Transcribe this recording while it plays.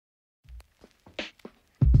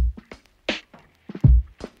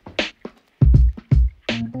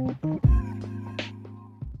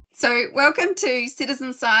So welcome to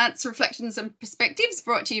Citizen Science Reflections and Perspectives,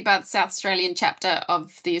 brought to you by the South Australian chapter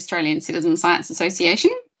of the Australian Citizen Science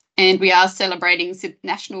Association. And we are celebrating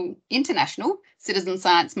International Citizen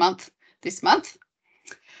Science Month this month.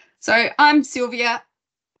 So I'm Sylvia.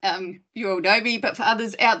 You all know me, but for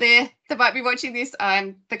others out there that might be watching this,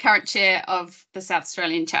 I'm the current chair of the South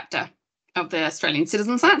Australian chapter of the Australian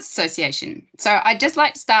Citizen Science Association. So I'd just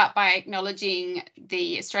like to start by acknowledging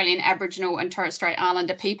the Australian Aboriginal and Torres Strait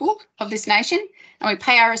Islander people of this nation, and we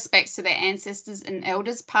pay our respects to their ancestors and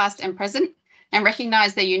elders past and present, and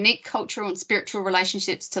recognise their unique cultural and spiritual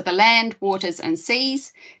relationships to the land, waters and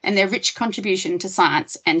seas, and their rich contribution to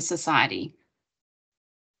science and society.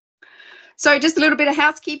 So just a little bit of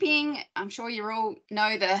housekeeping. I'm sure you all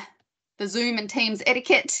know the Zoom and Teams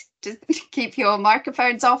etiquette. Just keep your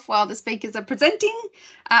microphones off while the speakers are presenting.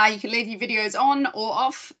 You can leave your videos on or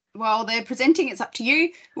off while they're presenting. It's up to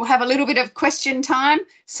you. We'll have a little bit of question time.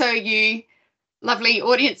 So you lovely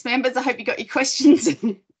audience members, I hope you got your questions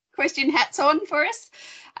and question hats on for us.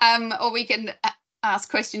 Or we can ask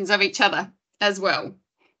questions of each other as well.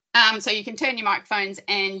 So you can turn your microphones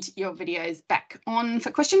and your videos back on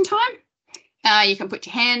for question time. You can put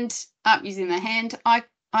your hand up using the hand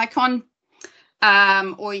icon.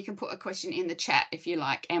 Or you can put a question in the chat if you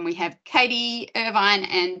like. And we have Katie, Irvine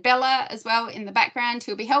and Bella as well in the background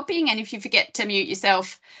who'll be helping. And if you forget to mute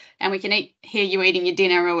yourself and we can hear you eating your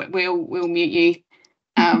dinner, we'll mute you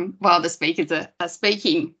while the speakers are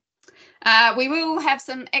speaking. We will have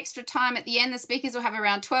some extra time at the end. The speakers will have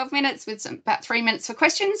around 12 minutes with about 3 minutes for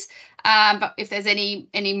questions. But if there's any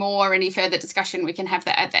further discussion, we can have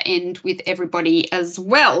that at the end with everybody as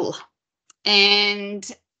well.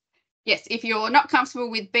 And yes, if you're not comfortable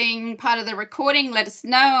with being part of the recording, let us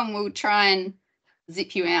know and we'll try and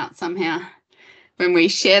zip you out somehow when we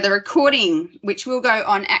share the recording, which will go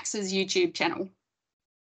on ACSA's YouTube channel.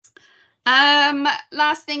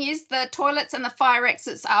 Last thing is the toilets and the fire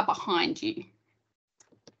exits are behind you,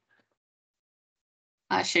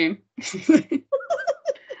 I assume.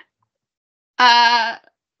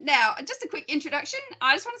 Now, just a quick introduction.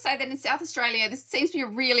 I just want to say that in South Australia, this seems to be a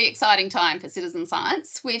really exciting time for citizen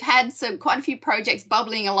science. We've had quite a few projects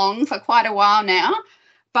bubbling along for quite a while now,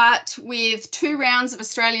 but with 2 rounds of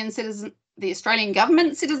the Australian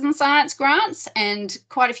government citizen science grants and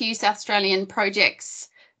quite a few South Australian projects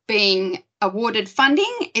being awarded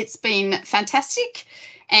funding, it's been fantastic.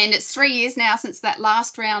 And it's 3 years now since that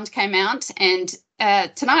last round came out. And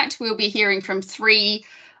tonight we'll be hearing from 3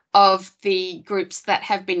 of the groups that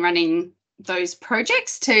have been running those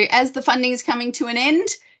projects as the funding is coming to an end,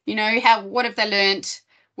 you know, what have they learnt,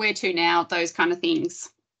 where to now, those kind of things.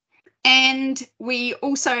 And we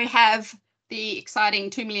also have the exciting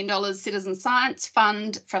 $2 million Citizen Science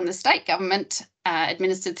Fund from the state government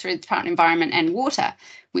administered through the Department of Environment and Water,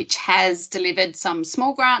 which has delivered some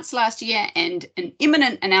small grants last year and an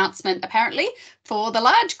imminent announcement apparently for the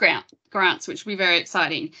large grants, which will be very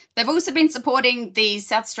exciting. They've also been supporting the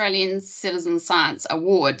South Australian Citizen Science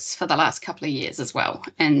Awards for the last couple of years as well,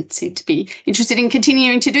 and seem to be interested in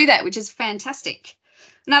continuing to do that, which is fantastic.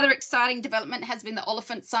 Another exciting development has been the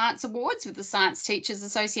Oliphant Science Awards with the Science Teachers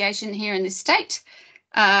Association here in this state,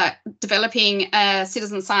 developing a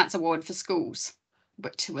Citizen Science Award for schools,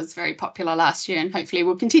 which was very popular last year and hopefully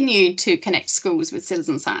will continue to connect schools with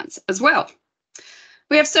citizen science as well.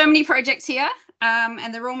 We have so many projects here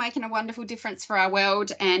and they're all making a wonderful difference for our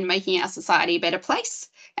world and making our society a better place.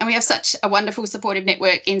 And we have such a wonderful supportive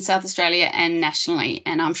network in South Australia and nationally,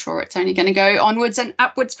 and I'm sure it's only going to go onwards and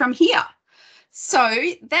upwards from here. So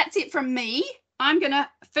that's it from me. I'm going to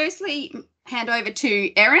firstly hand over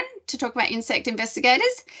to Erinn to talk about insect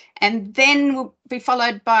investigators, and then we'll be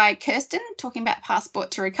followed by Kirstin talking about passport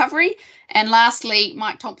to recovery, and lastly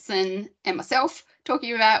Mike Thompson and myself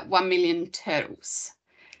talking about 1 million turtles.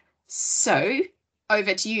 So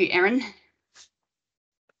over to you, Erinn.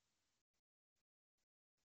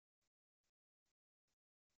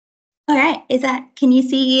 All right, can you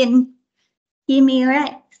see and hear me all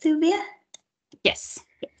right, Sylvia? Yes,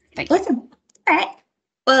 thank you. Awesome. All right.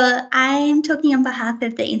 Well, I'm talking on behalf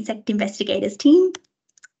of the Insect Investigators team,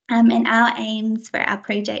 and our aims for our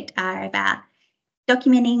project are about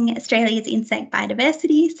documenting Australia's insect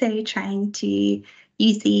biodiversity, so trying to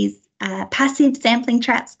use these passive sampling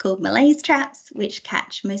traps called malaise traps, which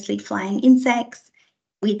catch mostly flying insects.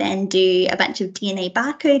 We then do a bunch of DNA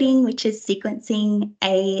barcoding, which is sequencing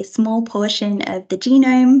a small portion of the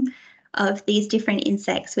genome of these different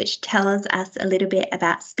insects, which tells us a little bit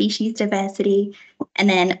about species diversity, and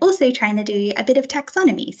then also trying to do a bit of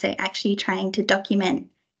taxonomy, so actually trying to document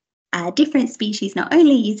different species, not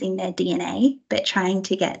only using their DNA, but trying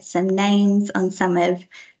to get some names on some of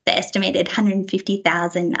the estimated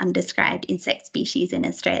 150,000 undescribed insect species in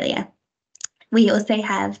Australia. We also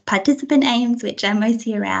have participant aims, which are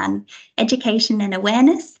mostly around education and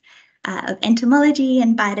awareness of entomology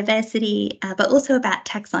and biodiversity, but also about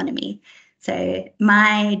taxonomy. So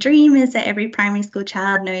my dream is that every primary school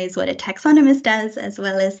child knows what a taxonomist does, as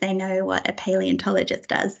well as they know what a paleontologist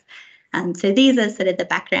does. So these are sort of the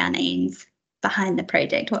background aims behind the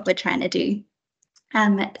project, what we're trying to do.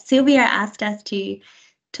 Sylvia asked us to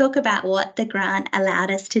talk about what the grant allowed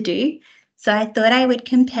us to do. So I thought I would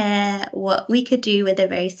compare what we could do with a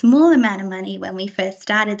very small amount of money when we first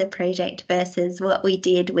started the project versus what we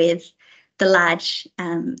did with the large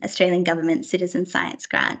Australian government citizen science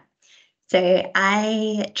grant. So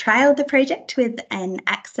I trialled the project with an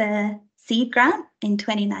ACSA seed grant in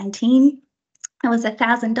 2019. It was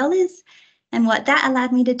 $1,000. And what that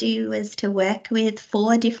allowed me to do was to work with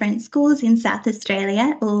 4 different schools in South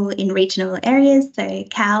Australia, all in regional areas. So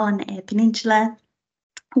Cow on the Eyre Peninsula,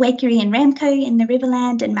 Waikerie and Ramco in the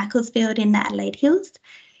Riverland, and Macclesfield in the Adelaide Hills.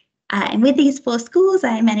 And with these 4 schools,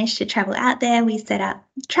 I managed to travel out there. We set up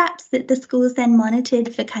traps that the schools then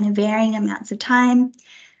monitored for kind of varying amounts of time.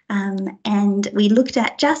 And we looked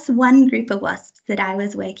at just one group of wasps that I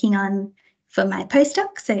was working on for my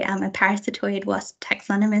postdoc. So I'm a parasitoid wasp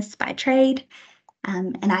taxonomist by trade.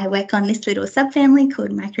 And I work on this little subfamily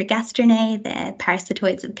called Microgastrinae. They're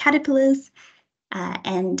parasitoids of caterpillars.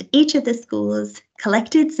 And each of the schools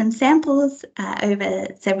collected some samples over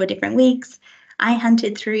several different weeks. I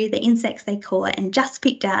hunted through the insects they caught and just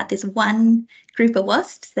picked out this one group of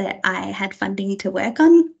wasps that I had funding to work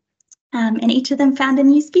on. And each of them found a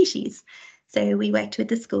new species. So we worked with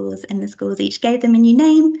the schools, and the schools each gave them a new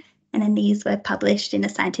name. And then these were published in a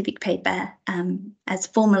scientific paper as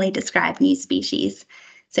formally described new species.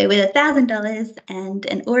 So with $1,000 and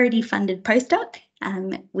an already funded postdoc,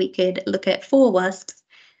 we could look at 4 wasps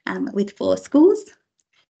with 4 schools.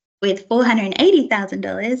 With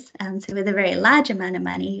 $480,000, so with a very large amount of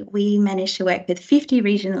money, we managed to work with 50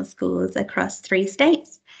 regional schools across 3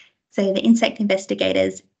 states. So the insect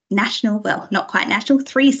investigators national, well, not quite national,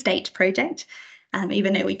 3-state project,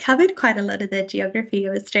 even though we covered quite a lot of the geography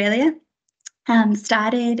of Australia.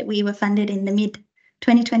 We were funded in the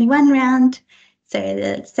mid-2021 round. So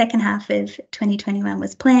the second half of 2021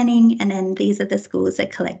 was planning, and then these are the schools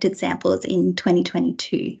that collected samples in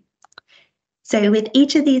 2022. So with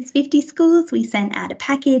each of these 50 schools, we sent out a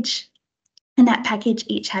package, and that package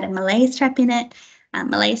each had a Malaise trap in it.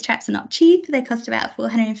 Malaise traps are not cheap. They cost about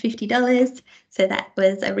 $450. So that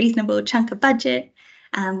was a reasonable chunk of budget.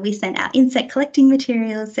 We sent out insect collecting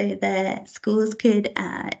materials so the schools could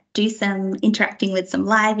do some interacting with some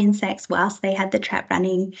live insects whilst they had the trap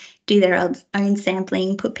running, do their own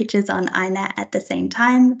sampling, put pictures on iNat at the same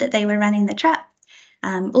time that they were running the trap.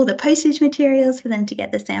 All the postage materials for them to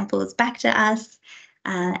get the samples back to us,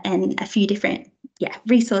 and a few different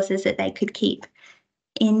resources that they could keep.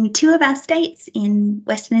 In 2 of our states, in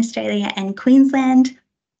Western Australia and Queensland,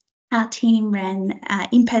 our team ran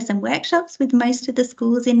in-person workshops with most of the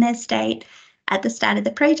schools in their state at the start of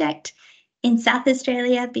the project. In South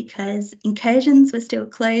Australia, because incursions were still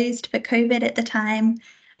closed for COVID at the time,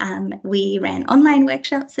 we ran online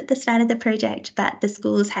workshops at the start of the project, but the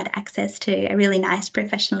schools had access to a really nice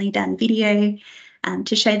professionally done video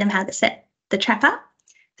to show them how to set the trap up.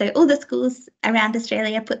 So all the schools around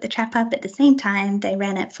Australia put the trap up at the same time. They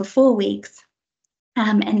ran it for 4 weeks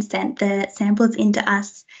and sent the samples into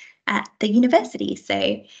us at the university.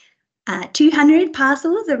 So 200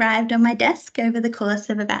 parcels arrived on my desk over the course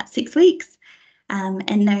of about 6 weeks.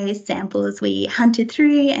 And those samples we hunted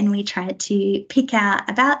through, and we tried to pick out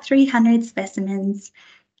about 300 specimens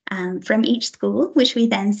from each school, which we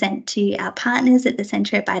then sent to our partners at the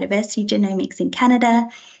Centre of Biodiversity Genomics in Canada.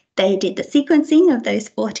 They did the sequencing of those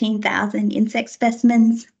 14,000 insect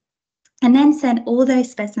specimens and then sent all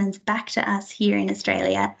those specimens back to us here in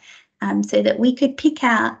Australia so that we could pick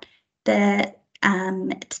out the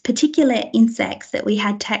particular insects that we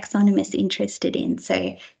had taxonomists interested in.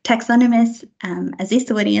 So taxonomists, as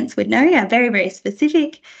this audience would know, are very, very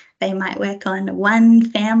specific. They might work on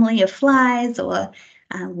one family of flies or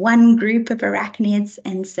one group of arachnids.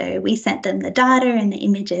 And so we sent them the data and the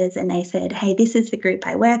images, and they said, hey, this is the group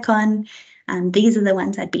I work on. These are the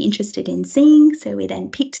ones I'd be interested in seeing. So we then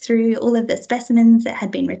picked through all of the specimens that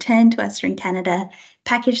had been returned to us from Canada,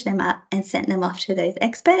 packaged them up and sent them off to those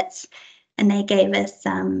experts. And they gave us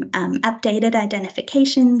some updated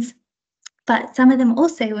identifications. But some of them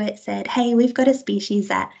also said, hey, we've got a species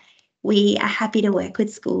that we are happy to work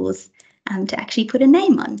with schools to actually put a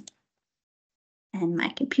name on. And my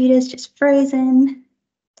computer's just frozen.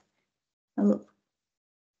 Oh.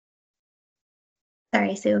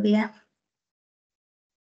 Sorry, Sylvia.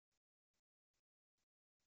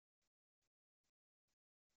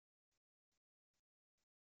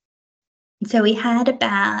 So we had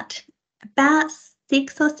about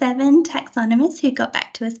 6 or 7 taxonomists who got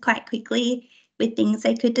back to us quite quickly with things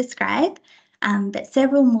they could describe, but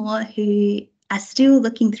several more who are still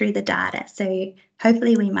looking through the data. So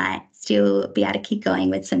hopefully we might still be able to keep going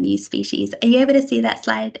with some new species. Are you able to see that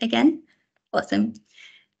slide again? Awesome.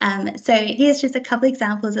 So here's just a couple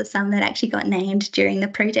examples of some that actually got named during the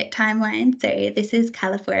project timeline. So this is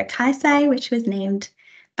Calliphora kaisai, which was named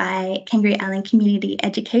by Kangaroo Island Community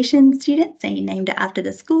Education students. They named it after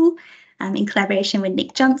the school in collaboration with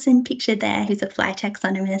Nick Johnson, pictured there, who's a fly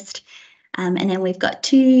taxonomist. And then we've got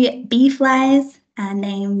 2 bee flies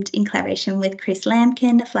named in collaboration with Chris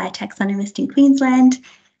Lampkin, a fly taxonomist in Queensland.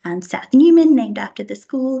 South Newman, named after the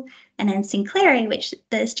school, and then Sinclair, which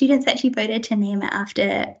the students actually voted to name it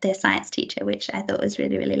after their science teacher, which I thought was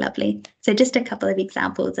really, really lovely. So just a couple of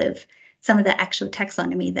examples of some of the actual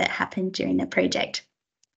taxonomy that happened during the project.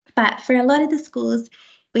 But for a lot of the schools,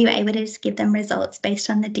 we were able to just give them results based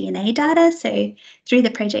on the DNA data. So through the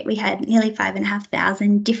project, we had nearly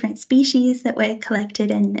 5,500 different species that were collected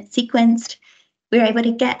and sequenced. We were able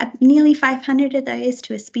to get nearly 500 of those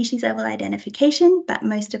to a species level identification, but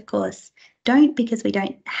most, of course, don't, because we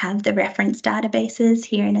don't have the reference databases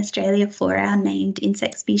here in Australia for our named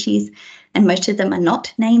insect species, and most of them are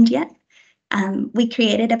not named yet. We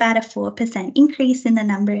created about a 4% increase in the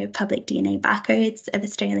number of public DNA barcodes of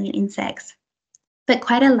Australian insects, but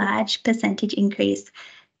quite a large percentage increase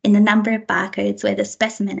in the number of barcodes where the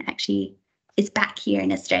specimen actually is back here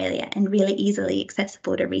in Australia and really easily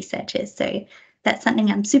accessible to researchers. So that's something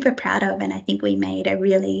I'm super proud of, and I think we made a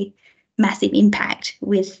really massive impact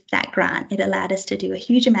with that grant. It allowed us to do a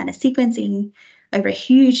huge amount of sequencing over a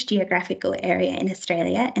huge geographical area in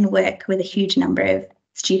Australia and work with a huge number of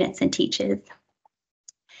students and teachers.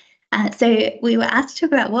 So we were asked to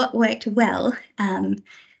talk about what worked well.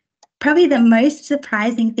 Probably the most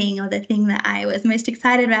surprising thing, or the thing that I was most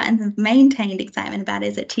excited about and have maintained excitement about,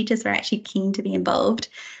 is that teachers were actually keen to be involved.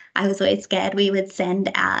 I was always scared we would send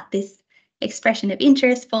out this expression of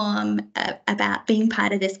interest form about being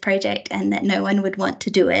part of this project and that no one would want to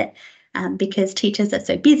do it because teachers are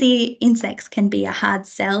so busy. Insects can be a hard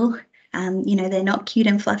sell. They're not cute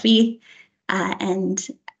and fluffy. And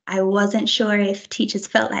I wasn't sure if teachers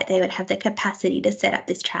felt like they would have the capacity to set up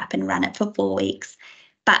this trap and run it for 4 weeks.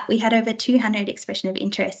 But we had over 200 expression of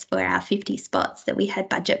interest for our 50 spots that we had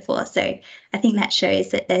budget for. So I think that shows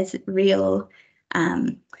that there's real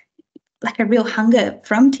a real hunger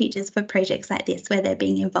from teachers for projects like this, where they're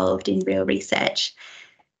being involved in real research.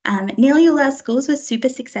 Nearly all our schools were super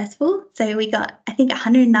successful. So we got, I think,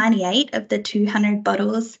 198 of the 200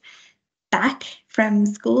 bottles back from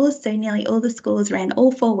schools. So nearly all the schools ran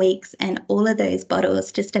all 4 weeks, and all of those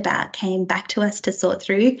bottles just about came back to us to sort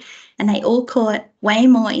through. And they all caught way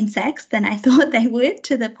more insects than I thought they would,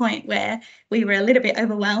 to the point where we were a little bit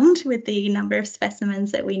overwhelmed with the number of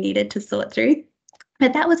specimens that we needed to sort through.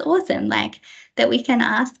 But that was awesome, that we can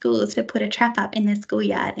ask schools to put a trap up in their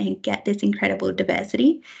schoolyard and get this incredible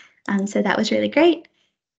diversity. So that was really great.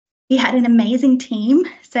 We had an amazing team.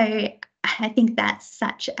 So I think that's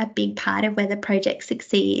such a big part of whether projects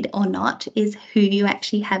succeed or not, is who you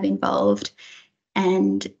actually have involved.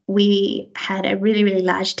 And we had a really, really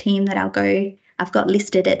large team that I've got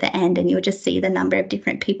listed at the end, and you'll just see the number of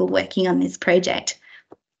different people working on this project.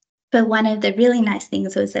 But one of the really nice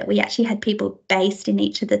things was that we actually had people based in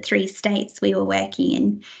each of the 3 states we were working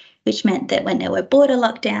in, which meant that when there were border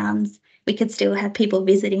lockdowns, we could still have people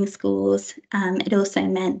visiting schools. It also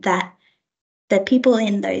meant that the people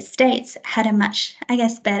in those states had a much,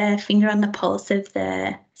 better finger on the pulse of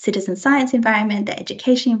the citizen science environment, the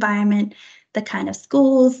education environment, the kind of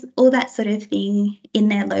schools, all that sort of thing in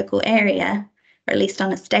their local area, or at least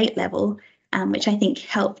on a state level, which I think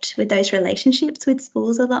helped with those relationships with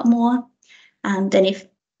schools a lot more than if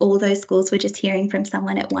all those schools were just hearing from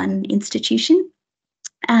someone at one institution.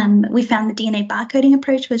 We found the DNA barcoding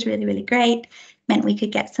approach was really, really great, meant we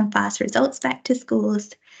could get some fast results back to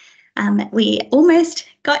schools. We almost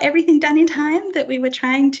got everything done in time that we were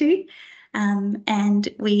trying to, and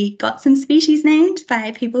we got some species named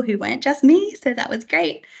by people who weren't just me, so that was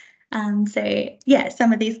great. So yeah,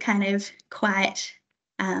 some of these kind of quite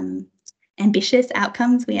ambitious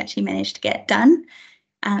outcomes we actually managed to get done.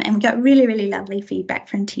 And we got really, really lovely feedback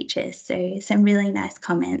from teachers. So some really nice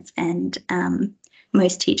comments, and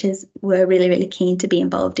most teachers were really, really keen to be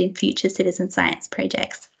involved in future citizen science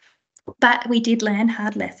projects. But we did learn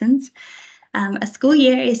hard lessons. A school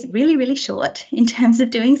year is really, really short in terms of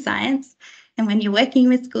doing science, And when you're working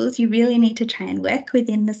with schools, you really need to try and work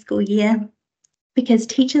within the school year because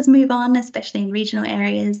teachers move on, especially in regional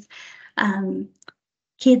areas.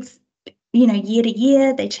 Kids, year to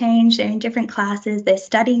year, they change, they're in different classes, they're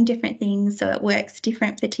studying different things, so it works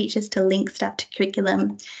different for teachers to link stuff to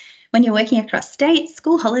curriculum. When you're working across states,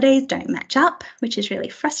 school holidays don't match up, which is really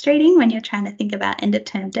frustrating when you're trying to think about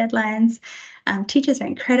end-of-term deadlines. Teachers are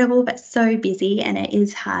incredible, but so busy, and it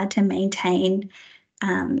is hard to maintain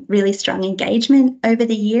really strong engagement over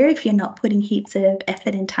the year if you're not putting heaps of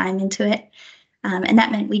effort and time into it. And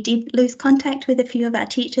that meant we did lose contact with a few of our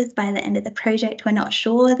teachers by the end of the project. We're not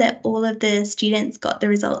sure that all of the students got the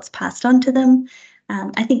results passed on to them.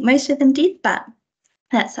 I think most of them did, but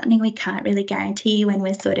that's something we can't really guarantee when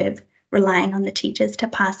we're sort of relying on the teachers to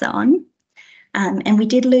pass it on. And we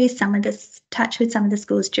did lose some of this touch with some of the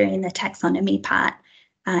schools during the taxonomy part,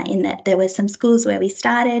 in that there were some schools where we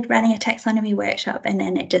started running a taxonomy workshop and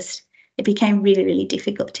then it became really, really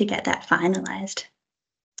difficult to get that finalised.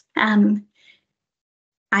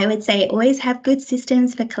 I would say always have good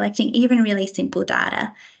systems for collecting even really simple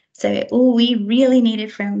data. So all we really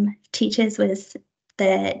needed from teachers was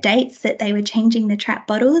the dates that they were changing the trap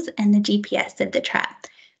bottles and the GPS of the trap.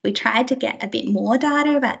 We tried to get a bit more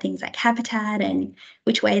data about things like habitat and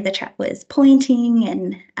which way the trap was pointing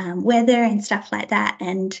and weather and stuff like that.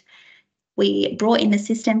 And we brought in the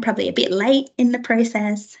system probably a bit late in the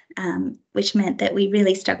process, which meant that we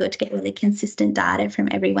really struggled to get really consistent data from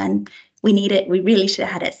everyone. We really should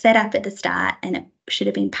have had it set up at the start, and it should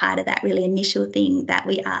have been part of that really initial thing that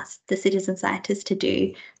we asked the citizen scientists to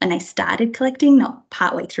do when they started collecting, not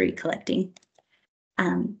partway through collecting.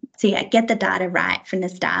 So yeah, get the data right from the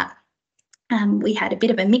start. We had a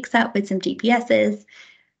bit of a mix-up with some GPSs,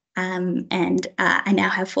 and I now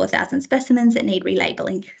have 4,000 specimens that need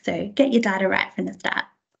relabeling. So get your data right from the start.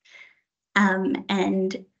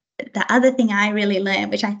 And the other thing I really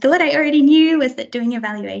learned, which I thought I already knew, was that doing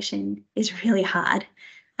evaluation is really hard.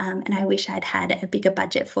 And I wish I'd had a bigger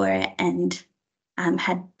budget for it and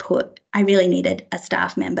I really needed a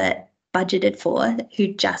staff member budgeted for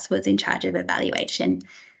who just was in charge of evaluation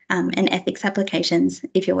and ethics applications.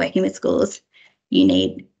 If you're working with schools, you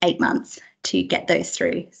need 8 months to get those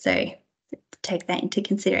through. So take that into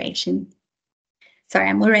consideration. Sorry,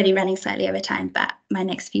 I'm already running slightly over time, but my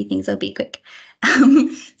next few things will be quick.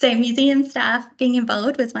 So museum staff being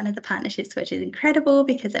involved was one of the partnerships, which is incredible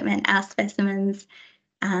because it meant our specimens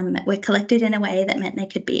were collected in a way that meant they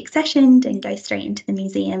could be accessioned and go straight into the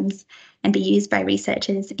museums and be used by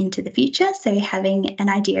researchers into the future. So having an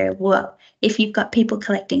idea of if you've got people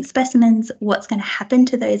collecting specimens, what's going to happen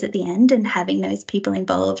to those at the end, and having those people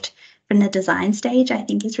involved from the design stage, I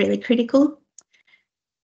think is really critical.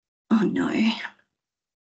 Oh no.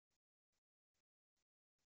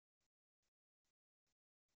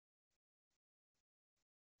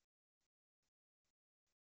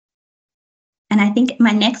 And I think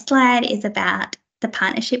my next slide is about the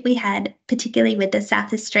partnership we had, particularly with the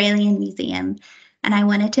South Australian Museum. And I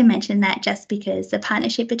wanted to mention that just because the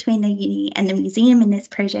partnership between the uni and the museum in this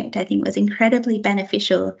project, I think, was incredibly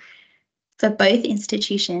beneficial for both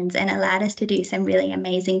institutions and allowed us to do some really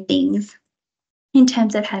amazing things in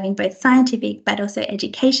terms of having both scientific but also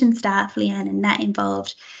education staff, Leanne and Nat,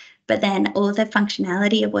 involved, but then all the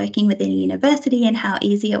functionality of working within a university and how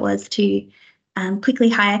easy it was to quickly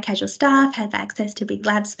hire casual staff, have access to big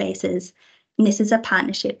lab spaces. And this is a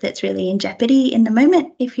partnership that's really in jeopardy in the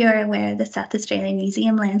moment, if you're aware of the South Australian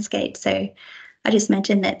Museum landscape. So I just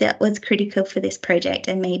mentioned that was critical for this project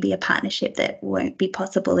and maybe a partnership that won't be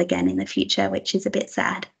possible again in the future, which is a bit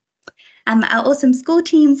sad. Our awesome school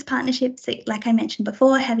teams partnerships, like I mentioned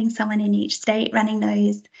before, having someone in each state running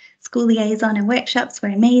those school liaison and workshops were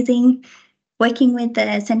amazing. Working with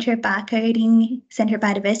the Centre of Barcoding, Centre of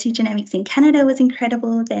Biodiversity Genomics in Canada was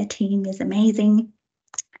incredible. Their team is amazing.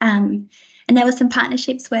 And there were some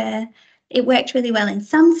partnerships where it worked really well in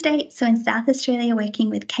some states. So in South Australia,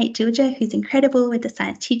 working with Kate Dilger, who's incredible with the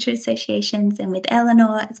Science Teacher Associations, and with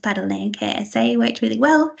Eleanor as part of Landcare SA worked really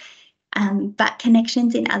well. But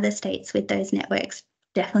connections in other states with those networks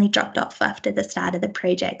definitely dropped off after the start of the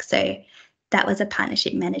project. So that was a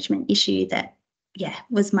partnership management issue that,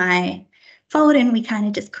 was my fault, and we kind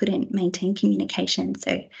of just couldn't maintain communication.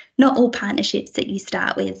 So not all partnerships that you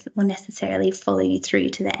start with will necessarily follow you through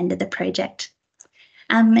to the end of the project.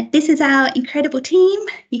 This is our incredible team.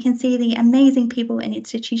 You can see the amazing people and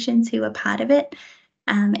institutions who are part of it.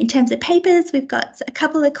 In terms of papers, we've got a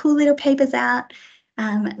couple of cool little papers out.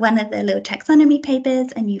 One of the little taxonomy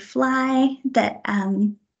papers, a new fly that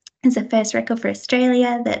is a first record for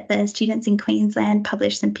Australia that the students in Queensland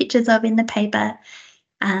published some pictures of in the paper.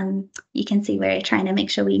 You can see we're trying to make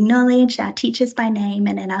sure we acknowledge our teachers by name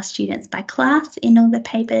and then our students by class in all the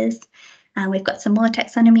papers. We've got some more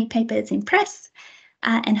taxonomy papers in press,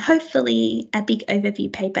 and hopefully a big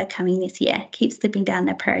overview paper coming this year. Keeps slipping down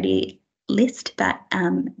the priority list, but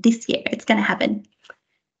this year it's going to happen.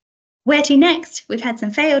 Where to next? We've had some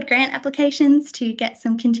failed grant applications to get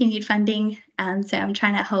some continued funding. So I'm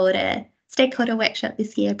trying to hold a stakeholder workshop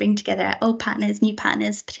this year, bring together old partners, new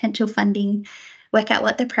partners, potential funding, work out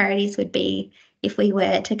what the priorities would be if we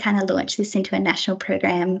were to kind of launch this into a national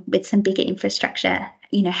program with some bigger infrastructure.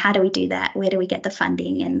 You know, how do we do that? Where do we get the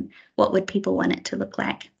funding, and what would people want it to look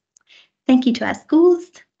like? Thank you to our schools.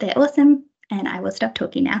 They're awesome. And I will stop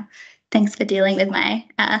talking now. Thanks for dealing with my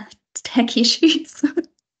tech issues.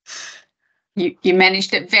 You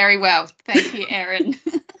managed it very well. Thank you, Erinn.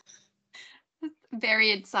 Very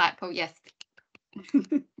insightful, yes.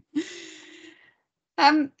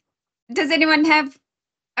 Does anyone have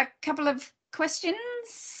a couple of questions?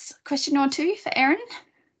 Question or two for Erinn?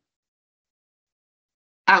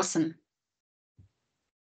 Alison.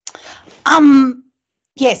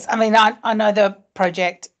 Yes, I mean, I know the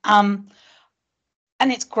project, and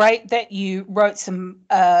it's great that you wrote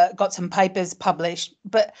got some papers published,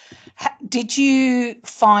 but did you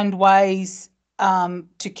find ways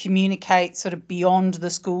to communicate sort of beyond the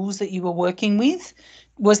schools that you were working with?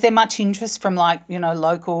 Was there much interest from, like, you know,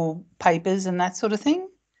 local papers and that sort of thing?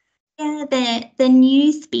 Yeah, the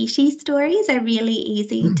new species stories are really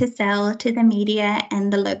easy to sell to the media,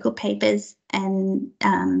 and the local papers and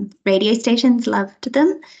radio stations loved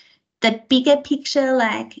them. The bigger picture,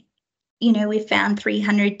 like, you know, we found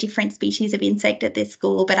 300 different species of insect at this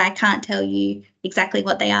school, but I can't tell you exactly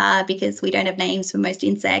what they are because we don't have names for most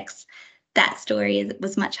insects. That story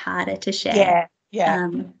was much harder to share.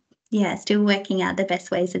 Yeah, still working out the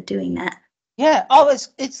best ways of doing that. Yeah. Oh,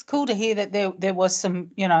 it's cool to hear that there was some,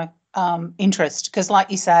 you know, interest, because, like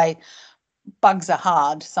you say, bugs are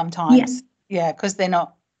hard sometimes. Yeah, because they're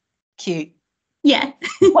not cute. Yeah.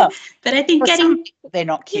 Well, but I think they're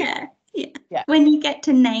not cute. Yeah. When you get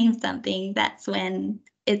to name something, that's when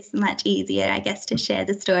it's much easier, I guess, to share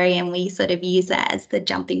the story, and we sort of use that as the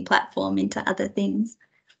jumping platform into other things.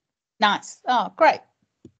 Nice. Oh, great.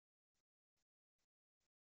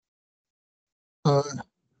 I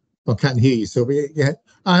can't hear you, Sylvia. Yeah.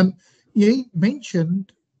 You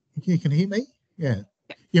mentioned, you can hear me? Yeah.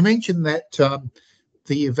 You mentioned that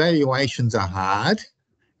the evaluations are hard,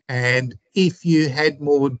 and if you had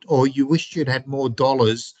more, or you wished you'd had more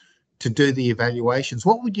dollars to do the evaluations,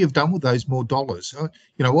 what would you have done with those more dollars?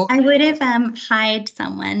 You know what? I would have hired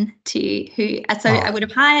someone I would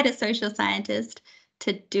have hired a social scientist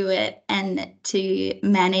to do it and to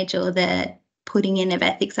manage all the putting in of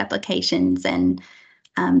ethics applications, and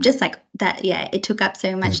just like that. Yeah, it took up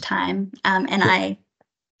so much time, and I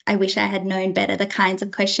wish I had known better the kinds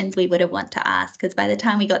of questions we would have want to ask, because by the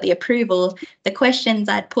time we got the approval, the questions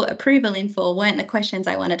I'd put approval in for weren't the questions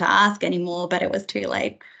I wanted to ask anymore, but it was too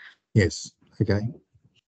late. Yes. Okay.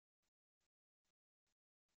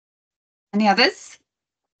 Any others?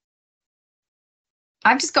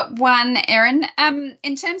 I've just got one, Erinn.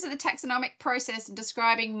 In terms of the taxonomic process and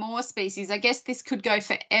describing more species, I guess this could go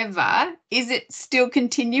forever. Is it still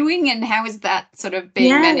continuing, and how is that sort of being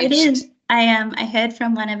managed? Yeah, it is. I heard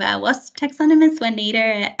from one of our WASP taxonomists, Juanita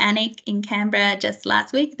at ANIC in Canberra, just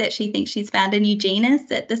last week, that she thinks she's found a new genus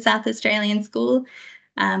at the South Australian school.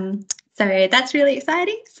 So that's really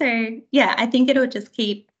exciting. So yeah, I think it'll just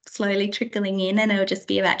keep slowly trickling in, and it'll just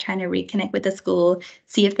be about trying to reconnect with the school,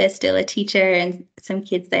 see if there's still a teacher and some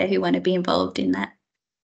kids there who want to be involved in that.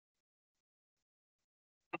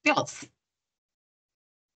 Fabulous.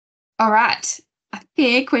 All right. I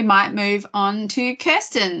think we might move on to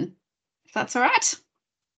Kirstin, if that's all right.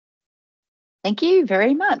 Thank you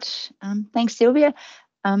very much. Thanks, Sylvia.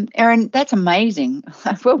 Erinn, that's amazing.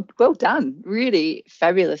 Well done. Really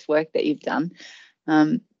fabulous work that you've done.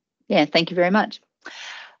 Yeah, thank you very much.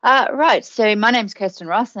 Right, so my name's Kirstin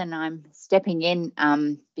Ross, and I'm stepping in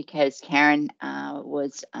because Karen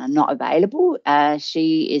was not available.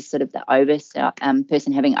 She is sort of the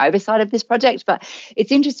person having oversight of this project. But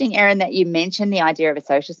it's interesting, Erinn, that you mentioned the idea of a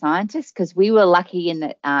social scientist, because we were lucky in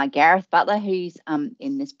that Gareth Butler, who's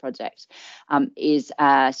in this project, is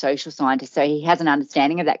a social scientist. So he has an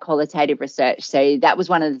understanding of that qualitative research. So that was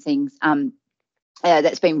one of the things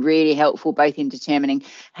that's been really helpful, both in determining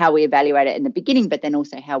how we evaluate it in the beginning, but then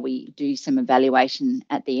also how we do some evaluation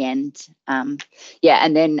at the end. And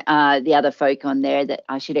then the other folk on there that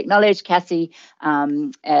I should acknowledge, Cassie,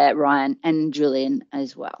 Ryan and Julian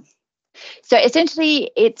as well. So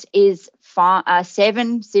essentially it is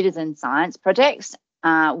 7 citizen science projects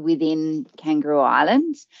within Kangaroo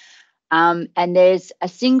Islands. And there's a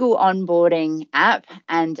single onboarding app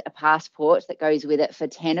and a passport that goes with it for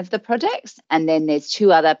 10 of the projects. And then there's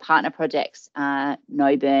 2 other partner projects,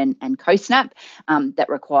 NoBurn and CoSnap, that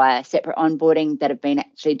require separate onboarding that have been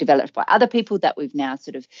actually developed by other people that we've now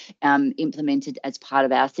sort of implemented as part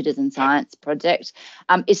of our citizen science project.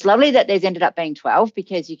 It's lovely that there's ended up being 12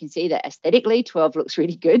 because you can see that aesthetically 12 looks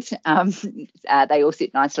really good. They all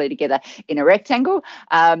sit nicely together in a rectangle.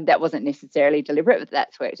 That wasn't necessarily deliberate, but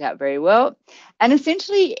that's worked out very well. And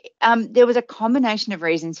essentially, there was a combination of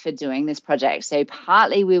reasons for doing this project. So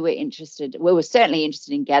partly we were certainly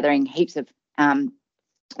interested in gathering heaps of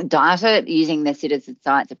data using the citizen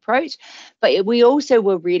science approach, but we also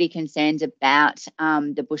were really concerned about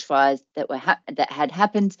the bushfires that had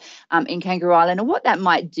happened in Kangaroo Island and what that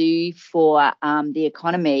might do for the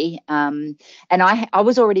economy. And I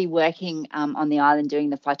was already working on the island doing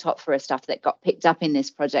the phytophthora stuff that got picked up in this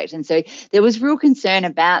project, and so there was real concern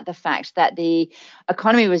about the fact that the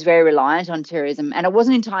economy was very reliant on tourism, and it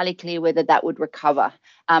wasn't entirely clear whether that would recover.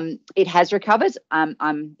 It has recovered.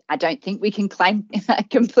 I don't think we can claim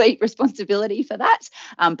complete responsibility for that,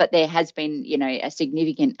 but there has been, a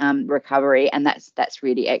significant recovery, and that's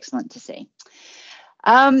really excellent to see.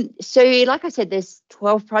 So, like I said, there's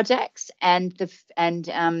 12 projects, and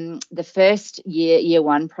the first year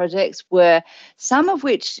 1 projects were some of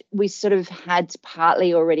which we sort of had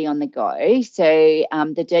partly already on the go. So,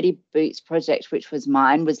 the Dirty Boots project, which was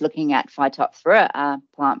mine, was looking at Phytophthora, a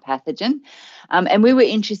plant pathogen, and we were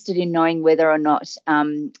interested in knowing whether or not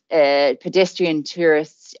pedestrian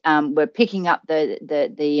tourists were picking up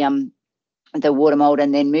the water mold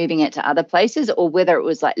and then moving it to other places, or whether it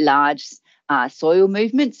was like large soil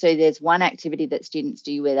movement. So there's one activity that students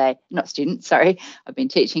do where I've been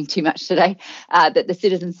teaching too much today, that the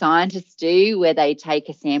citizen scientists do where they take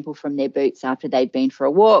a sample from their boots after they've been for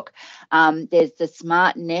a walk. There's the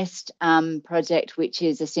Smart Nest project, which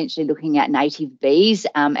is essentially looking at native bees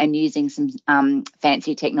and using some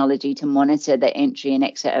fancy technology to monitor the entry and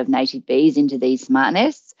exit of native bees into these smart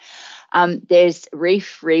nests. There's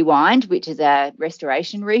Reef Rewind, which is a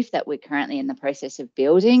restoration reef that we're currently in the process of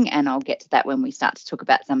building, and I'll get to that when we start to talk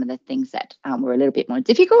about some of the things that were a little bit more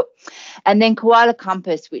difficult. And then Koala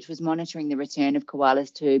Compass, which was monitoring the return of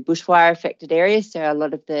koalas to bushfire affected areas. So a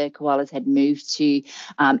lot of the koalas had moved to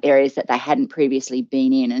areas that they hadn't previously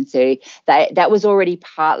been in, and so that was already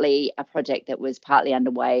partly a project that was partly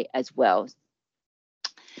underway as well.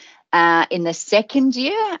 In the second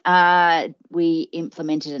year, we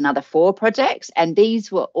implemented another 4 projects, and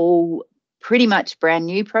these were all pretty much brand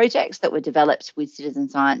new projects that were developed with citizen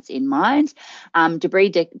science in mind. Debris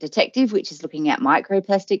Detective, which is looking at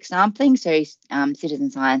microplastic sampling. So citizen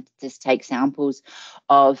scientists take samples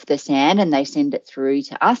of the sand and they send it through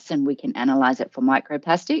to us, and we can analyse it for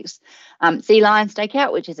microplastics. Sea Lion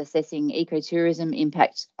Stakeout, which is assessing ecotourism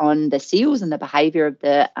impact on the seals and the behaviour of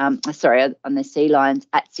on the sea lions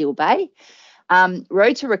at Seal Bay.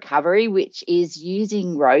 Road to Recovery, which is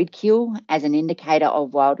using roadkill as an indicator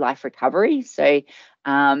of wildlife recovery. So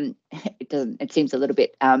it seems a little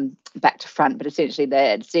bit back to front, but essentially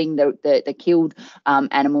they're seeing the killed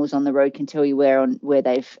animals on the road can tell you where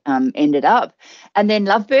they've ended up. And then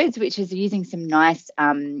Lovebirds, which is using some nice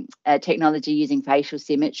technology using facial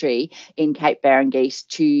symmetry in Cape Barren geese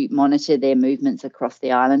to monitor their movements across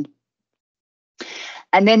the island.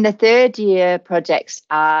 And then the third year projects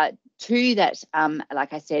are 2 that,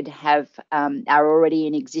 like I said, are already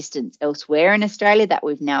in existence elsewhere in Australia that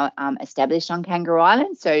we've now established on Kangaroo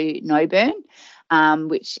Island. So NoBurn,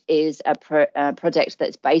 which is a project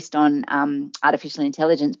that's based on artificial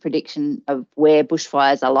intelligence prediction of where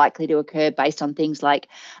bushfires are likely to occur based on things like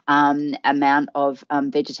amount of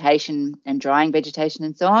vegetation and drying vegetation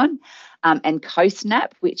and so on. And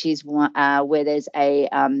CoSnap, which is where there's a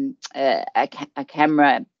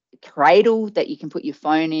camera cradle that you can put your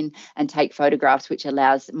phone in and take photographs, which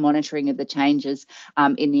allows monitoring of the changes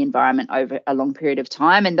in the environment over a long period of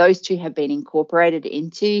time. And those 2 have been incorporated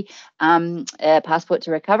into Passport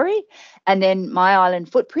to Recovery. And then My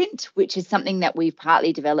Island Footprint, which is something that we've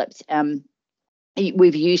partly developed.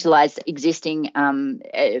 We've utilised existing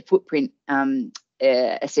footprint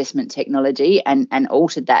assessment technology and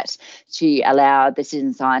altered that to allow the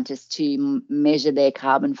citizen scientists to measure their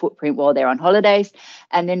carbon footprint while they're on holidays.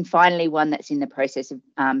 And then finally, one that's in the process of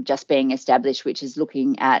just being established, which is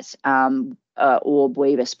looking at orb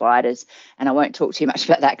weaver spiders. And I won't talk too much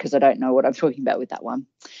about that because I don't know what I'm talking about with that one.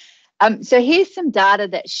 So here's some data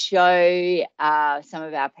that show some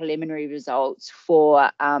of our preliminary results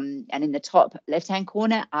for, and in the top left-hand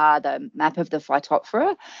corner are the map of the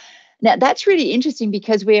Phytophthora. Now, that's really interesting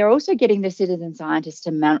because we are also getting the citizen scientists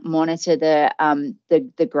to monitor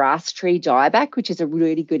the grass tree dieback, which is a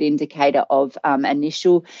really good indicator of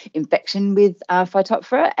initial infection with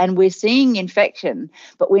Phytophthora. And we're seeing infection,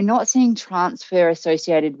 but we're not seeing transfer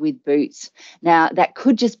associated with boots. Now, that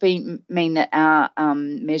could just mean that our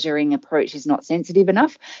measuring approach is not sensitive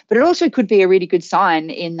enough, but it also could be a really good sign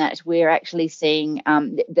in that we're actually seeing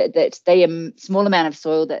that the small amount of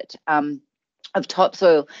soil that of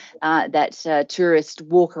topsoil that tourists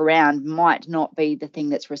walk around might not be the thing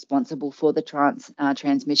that's responsible for the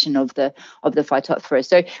transmission of the Phytophthora.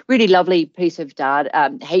 So really lovely piece of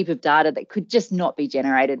data, heap of data that could just not be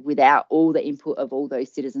generated without all the input of all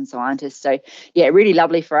those citizen scientists. So yeah, really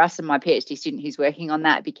lovely for us and my PhD student who's working on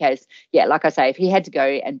that, because yeah, like I say, if he had to go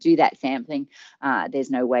and do that sampling, there's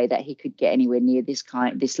no way that he could get anywhere near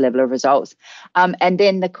this level of results. And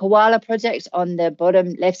then the koala project on the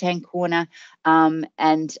bottom left-hand corner, and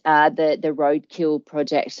the roadkill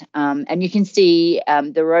project. And you can see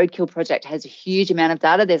the roadkill project has a huge amount of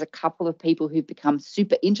data. There's a couple of people who've become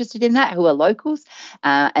super interested in that who are locals,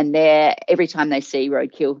 and every time they see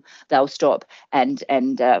roadkill, they'll stop and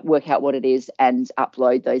work out what it is and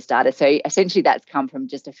upload those data. So essentially that's come from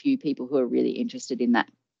just a few people who are really interested in that.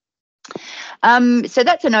 So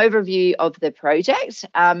that's an overview of the project.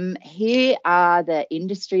 Here are the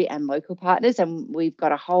industry and local partners, and we've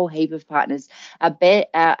got a whole heap of partners.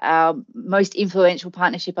 Our most influential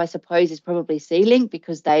partnership, I suppose, is probably C-Link,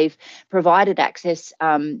 because they've provided access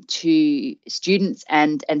to students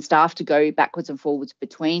and staff to go backwards and forwards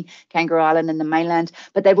between Kangaroo Island and the mainland.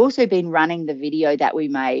 But they've also been running the video that we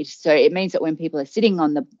made. So it means that when people are sitting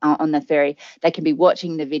on the ferry, they can be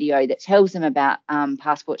watching the video that tells them about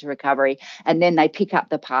Passport to Recovery, and then they pick up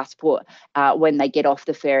the passport when they get off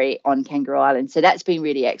the ferry on Kangaroo Island. So that's been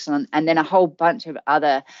really excellent. And then a whole bunch of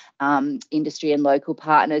other industry and local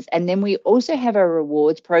partners. And then we also have a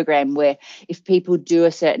rewards program where if people do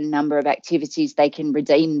a certain number of activities, they can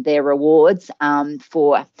redeem their rewards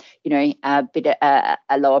for, a bit of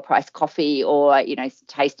a lower price coffee, or,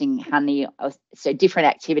 tasting honey. So different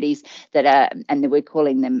activities that are, and we're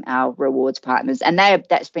calling them our rewards partners. And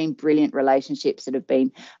that's been brilliant relationships that have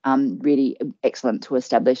been really excellent to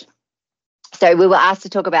establish. So we were asked to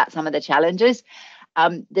talk about some of the challenges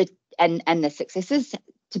and the successes.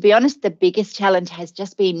 To be honest, the biggest challenge has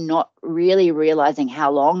just been not really realising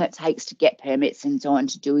how long it takes to get permits and so on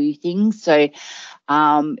to do things. So,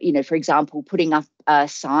 for example, putting up a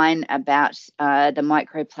sign about the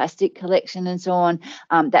microplastic collection and so on,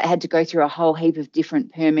 that had to go through a whole heap of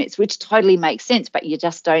different permits, which totally makes sense, but you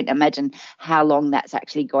just don't imagine how long that's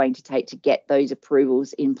actually going to take to get those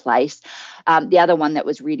approvals in place. The other one that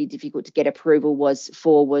was really difficult to get approval was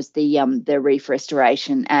the reef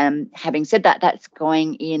restoration. Having said that, that's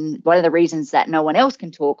going in. One of the reasons that no one else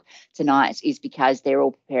can talk tonight is because they're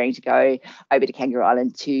all preparing to go over to Kangaroo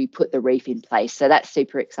Island to put the reef in place. So that's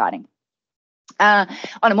super exciting. On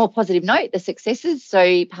a more positive note, the successes, so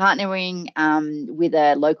partnering with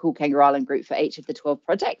a local Kangaroo Island group for each of the 12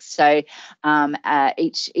 projects. So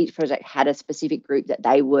each project had a specific group that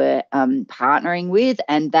they were partnering with,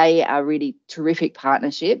 and they are really terrific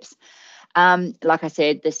partnerships. Like I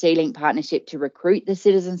said, the C-Link partnership to recruit the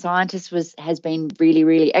citizen scientists has been really,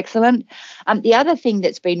 really excellent. The other thing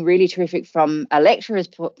that's been really terrific from a lecturer's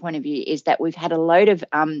point of view is that we've had a load of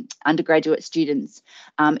undergraduate students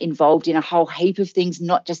involved in a whole heap of things,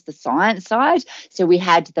 not just the science side. So we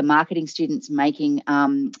had the marketing students doing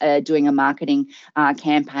a marketing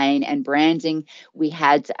campaign and branding. We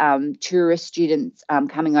had tourist students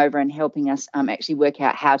coming over and helping us actually work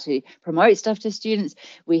out how to promote stuff to students.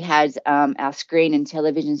 We had our screen and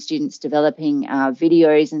television students developing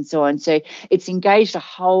videos and so on. So it's engaged a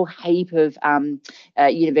whole heap of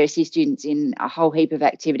university students in a whole heap of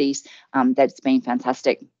activities. That's been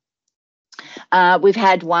fantastic. We've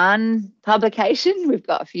had one publication. We've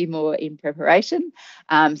got a few more in preparation.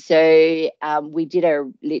 So we did a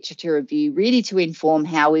literature review really to inform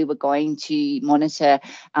how we were going to monitor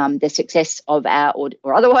the success of our,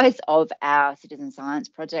 or otherwise, of our citizen science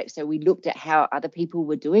project. So we looked at how other people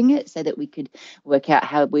were doing it so that we could work out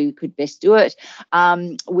how we could best do it.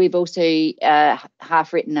 We've also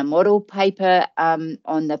half written a model paper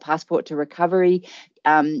on the Passport to Recovery,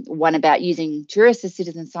 one about using tourists as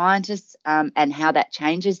citizen scientists and how that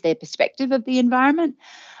changes their perspective of the environment.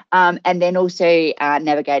 And then also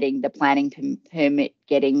navigating the planning, permit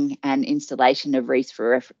getting and installation of reefs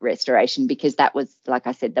for restoration, because that was, like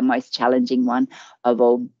I said, the most challenging one of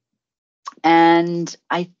all. And And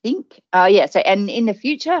I think, and in the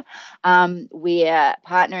future, we are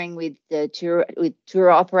partnering with tour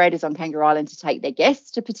operators on Kangaroo Island to take their guests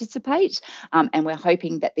to participate. And we're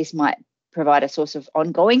hoping that this might provide a source of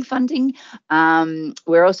ongoing funding.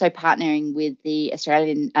 We're also partnering with the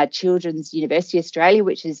Australian Children's University Australia,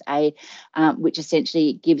 which is which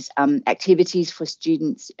essentially gives activities for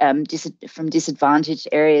students from disadvantaged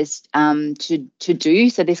areas to do.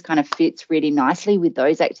 So this kind of fits really nicely with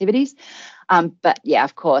those activities. But yeah,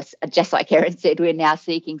 of course, just like Erinn said, we're now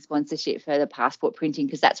seeking sponsorship for the passport printing,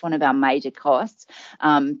 because that's one of our major costs,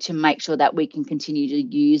 to make sure that we can continue to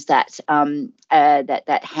use that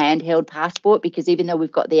that handheld passport, because even though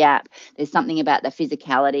we've got the app, there's something about the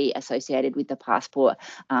physicality associated with the passport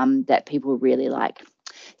that people really like.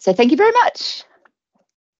 So thank you very much.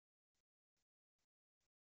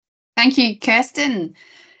 Thank you, Kirstin.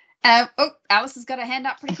 Alice has got her hand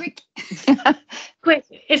up pretty quick. Quick,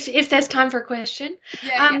 if there's time for a question.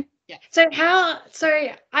 Yeah. So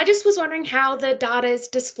I just was wondering how the data is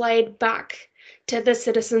displayed back to the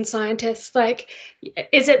citizen scientists. Like,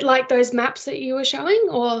 is it like those maps that you were showing,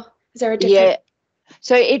 or is there a different? Yeah.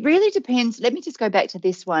 So it really depends. Let me just go back to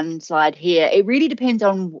this one slide here. It really depends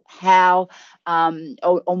on how on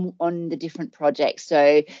the different projects.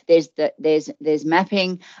 So there's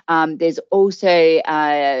mapping. There's also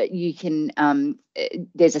you can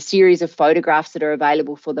there's a series of photographs that are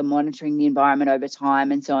available for the monitoring the environment over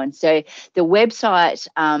time and so on. So the website.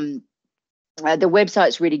 The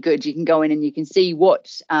website's really good. You can go in and you can see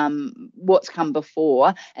what's come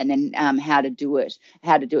before, and then how to do it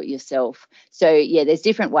yourself. So yeah, there's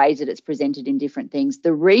different ways that it's presented in different things.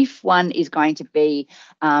 The reef one is going to be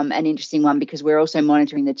an interesting one, because we're also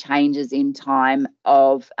monitoring the changes in time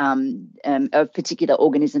of particular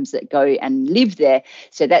organisms that go and live there.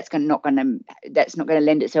 So that's not going to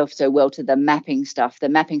lend itself so well to the mapping stuff. The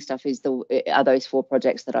mapping stuff are those 4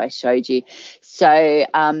 projects that I showed you. So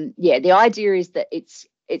yeah, the idea is that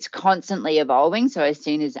it's constantly evolving. So as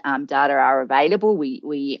soon as data are available,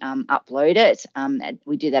 we upload it.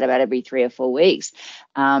 We do that about every 3 or 4 weeks.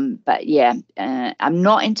 But yeah, I'm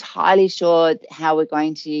not entirely sure how we're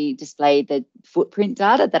going to display the footprint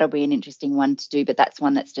data. That'll be an interesting one to do, but that's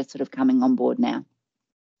one that's just sort of coming on board now.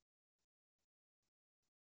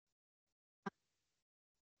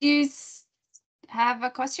 Do you have a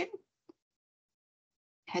question?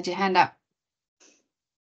 Had your hand up.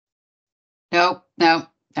 No.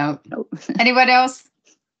 Anyone else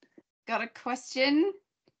got a question?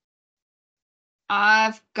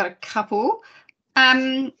 I've got a couple.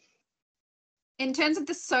 In terms of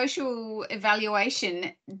the social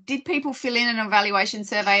evaluation, did people fill in an evaluation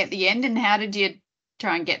survey at the end, and how did you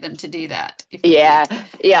try and get them to do that? Yeah.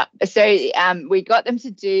 So we got them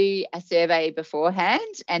to do a survey beforehand,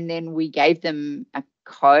 and then we gave them a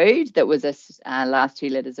code that was last 2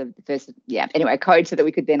 letters of the first, a code, so that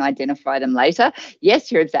we could then identify them later.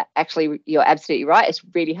 Yes, you're absolutely right. It's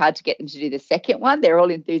really hard to get them to do the second one. They're all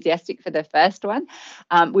enthusiastic for the first one.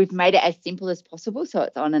 We've made it as simple as possible, so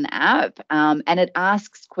it's on an app, and it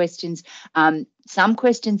asks questions. Some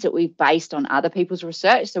questions that we've based on other people's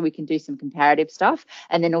research, so we can do some comparative stuff,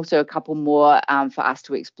 and then also a couple more for us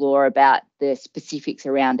to explore about the specifics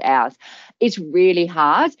around ours. It's really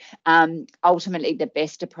hard. Ultimately, the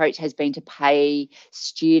best approach has been to pay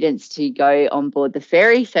students to go on board the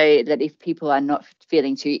ferry, so that if people are not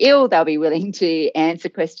feeling too ill, they'll be willing to answer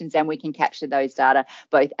questions, and we can capture those data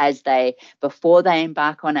both before they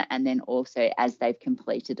embark on it, and then also as they've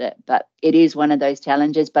completed it. But it is one of those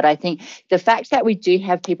challenges. But I think the fact that we do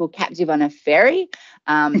have people captive on a ferry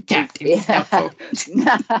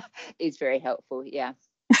is very helpful. Yeah.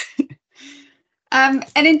 And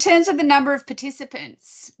in terms of the number of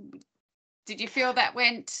participants, did you feel that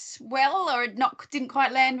went well, or didn't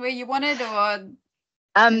quite land where you wanted, or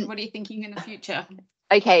what are you thinking in the future?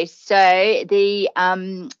 Okay, so the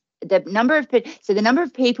number of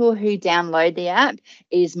people who download the app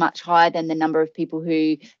is much higher than the number of people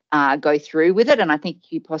who go through with it. And I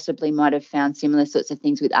think you possibly might have found similar sorts of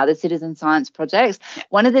things with other citizen science projects.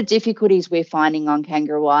 One of the difficulties we're finding on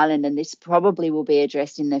Kangaroo Island, and this probably will be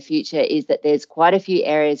addressed in the future, is that there's quite a few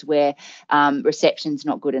areas where reception's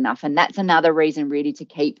not good enough. And that's another reason really to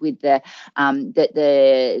keep with the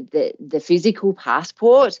physical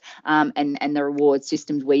passport and the reward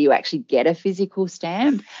systems where you actually get a physical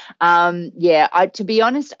stamp. To be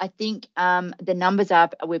honest, I think the numbers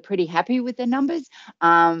we're pretty happy with the numbers.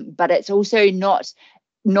 But it's also not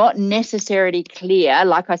necessarily clear.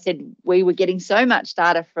 Like I said, we were getting so much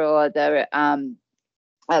data for the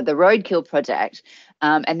roadkill project,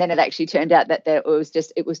 and then it actually turned out that it was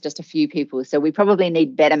just a few people. So we probably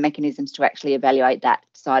need better mechanisms to actually evaluate that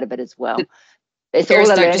side of it as well. It's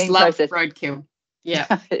Tourists all a don't just learning love process. roadkill.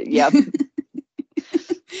 Yeah. Yep.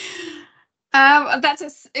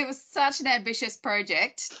 It was such an ambitious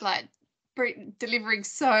project, like delivering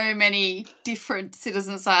so many different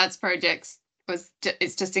citizen science projects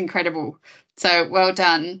it's just incredible. So well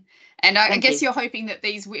done. And I guess you're hoping that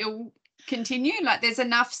these will continue, like there's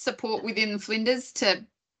enough support within Flinders to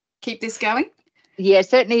keep this going? Yeah,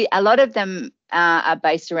 certainly a lot of them are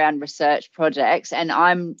based around research projects, and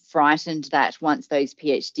I'm frightened that once those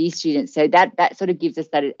PhD students, so that sort of gives us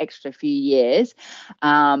that extra few years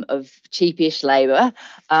of cheapish labour.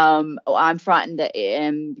 I'm frightened that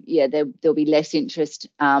there'll be less interest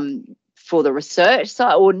for the research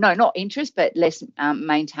side, or no, not interest, but less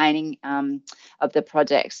maintaining of the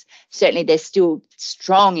projects. Certainly there's still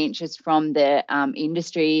strong interest from the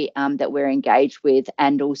industry that we're engaged with,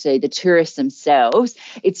 and also the tourists themselves.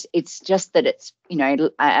 It's just that it's,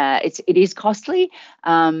 it is costly,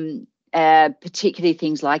 particularly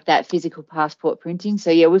things like that physical passport printing.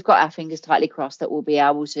 So yeah, we've got our fingers tightly crossed that we'll be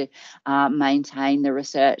able to maintain the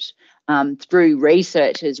research through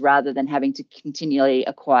researchers rather than having to continually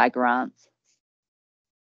acquire grants.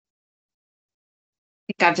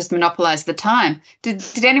 I think I've just monopolised the time. Did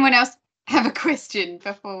anyone else have a question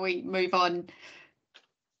before we move on?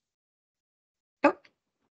 Oh,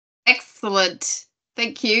 excellent.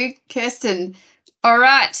 Thank you, Kirstin. All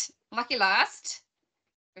right, lucky last,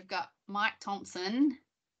 we've got Mike Thompson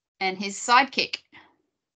and his sidekick.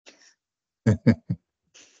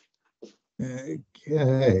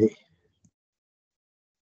 Okay.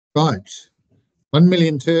 Right. 1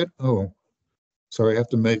 million oh, sorry, I have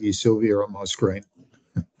to move you, Sylvia, on my screen.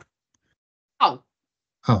 Oh.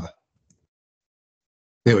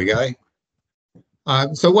 There we go.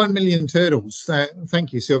 So 1 million turtles.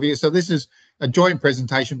 Thank you, Sylvia. So this is a joint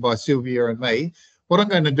presentation by Sylvia and me. What I'm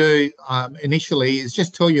going to do initially is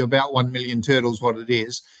just tell you about 1 million turtles, what it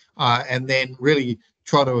is, and then really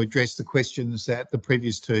try to address the questions that the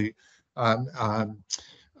previous two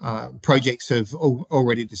projects have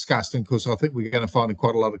already discussed. And of course, I think we're going to find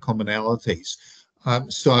quite a lot of commonalities.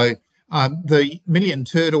 The Million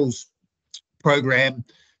Turtles program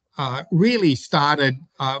really started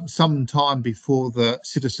some time before the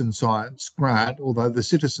Citizen Science grant, although the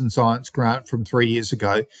Citizen Science grant from 3 years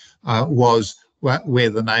ago was where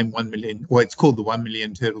the name 1 million, well, it's called the 1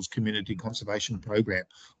 Million Turtles Community Conservation Program,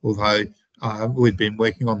 although we've been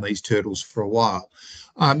working on these turtles for a while.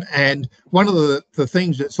 And one of the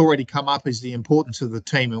things that's already come up is the importance of the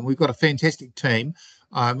team. And we've got a fantastic team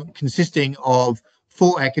consisting of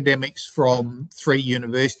 4 academics from 4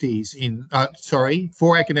 universities in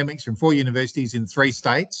 4 universities in 3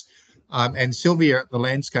 states, and Sylvia at the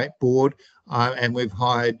Landscape Board, and we've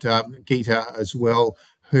hired Geeta as well,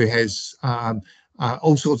 who has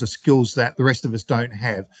all sorts of skills that the rest of us don't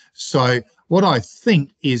have. So what I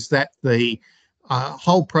think is that the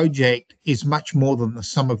whole project is much more than the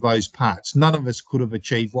sum of those parts. None of us could have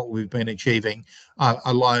achieved what we've been achieving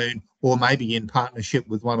alone, or maybe in partnership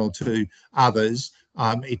with 1 or 2 others.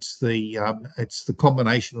 It's the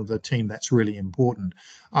combination of the team that's really important.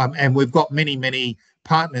 And we've got many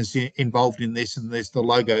partners involved in this, and there's the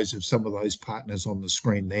logos of some of those partners on the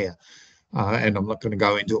screen there. And I'm not going to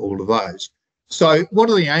go into all of those. So what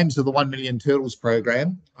are the aims of the 1 Million Turtles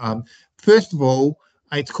program? First of all,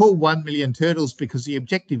 it's called 1 Million Turtles because the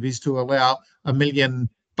objective is to allow 1 million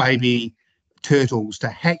baby turtles to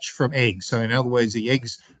hatch from eggs. So in other words, the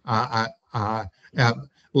eggs are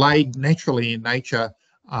laid naturally in nature,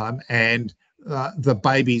 and the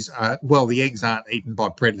babies are, well, the eggs aren't eaten by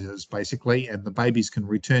predators basically, and the babies can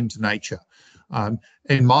return to nature.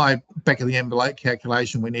 In my back of the envelope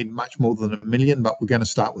calculation, we need much more than 1 million, but we're going to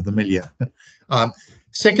start with 1 million.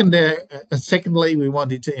 Secondly, we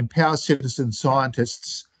wanted to empower citizen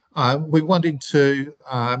scientists. We wanted to,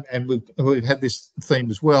 and we've had this theme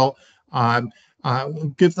as well,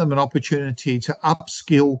 give them an opportunity to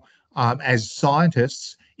upskill as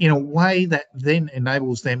scientists in a way that then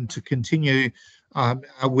enables them to continue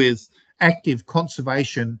with active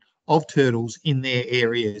conservation of turtles in their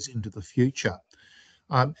areas into the future.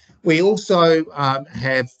 We also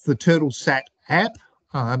have the TurtleSat app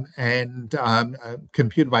and a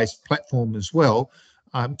computer-based platform as well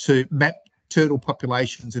to map turtle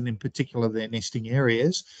populations, and in particular their nesting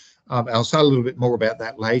areas. I'll say a little bit more about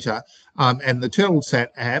that later. And the TurtleSat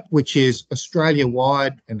app, which is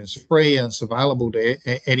Australia-wide and it's free and it's available to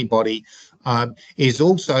anybody, is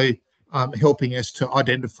also helping us to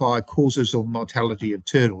identify causes of mortality of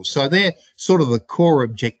turtles. So they're sort of the core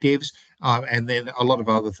objectives, and then a lot of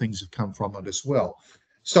other things have come from it as well.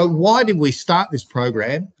 So why did we start this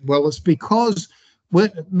program? Well, it's because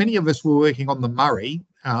many of us were working on the Murray,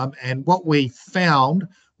 and what we found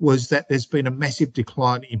was that there's been a massive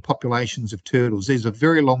decline in populations of turtles. These are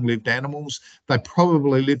very long-lived animals. They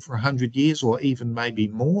probably live for 100 years or even maybe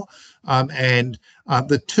more.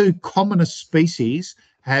 The two commonest species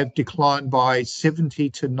have declined by 70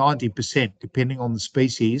 to 90%, depending on the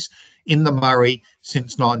species, in the Murray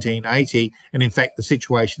since 1980. And in fact, the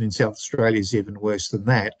situation in South Australia is even worse than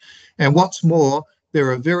that. And what's more, there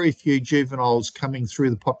are very few juveniles coming through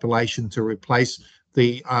the population to replace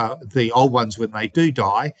the old ones when they do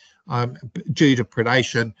die, due to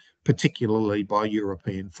predation, particularly by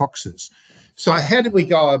European foxes. So how did we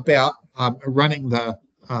go about running the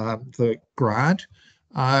grant?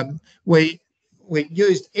 We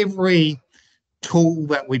used every tool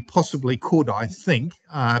that we possibly could, I think,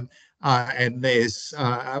 and there's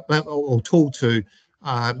a tool to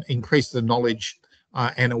increase the knowledge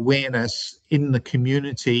and awareness in the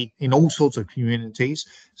community, in all sorts of communities.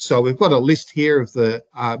 So we've got a list here of the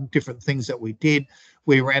different things that we did.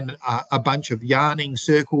 We ran a bunch of yarning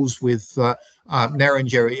circles with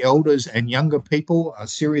Narrandjeri elders and younger people, a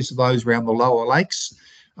series of those around the lower lakes.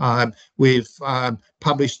 We've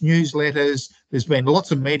published newsletters. There's been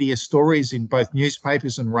lots of media stories in both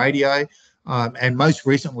newspapers and radio. And most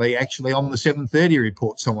recently, actually, on the 7:30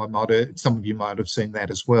 report, some of you might have seen that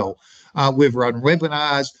as well. We've run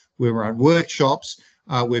webinars, we've run workshops,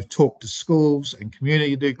 we've talked to schools and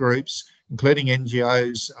community groups, including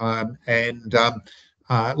NGOs, and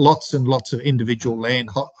lots and lots of individual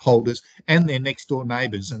landholders and their next door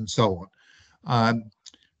neighbours and so on.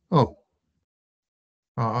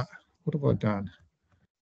 What have I done?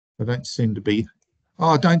 I don't seem to be.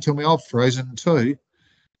 Oh, don't tell me I've frozen too.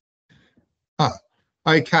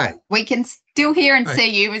 Okay. We can still hear and see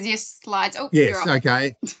you with your slides. Oh, yes,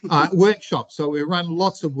 okay. Workshops. So we run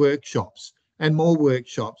lots of workshops and more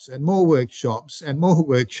workshops and more workshops and more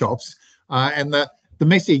workshops. And the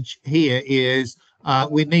message here is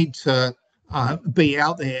we need to be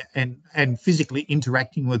out there and physically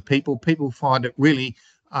interacting with people. People find it really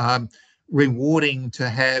rewarding to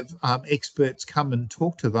have experts come and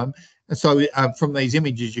talk to them. And so from these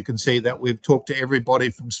images, you can see that we've talked to everybody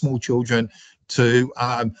from small children to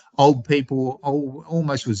old people,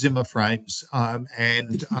 almost with Zimmer frames,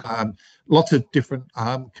 and lots of different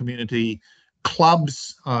community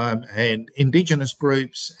clubs and Indigenous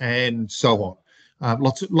groups and so on.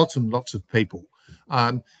 Lots and lots of people.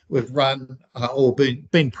 We've run or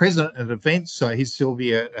been present at events. So here's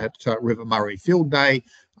Sylvia at River Murray Field Day.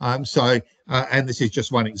 And this is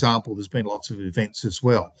just one example. There's been lots of events as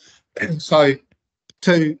well. So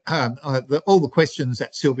to all the questions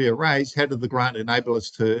that Sylvia raised, how did the grant enable us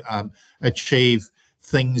to achieve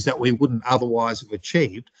things that we wouldn't otherwise have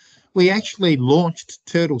achieved? We actually launched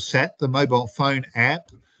TurtleSat, the mobile phone app,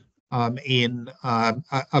 in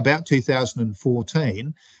about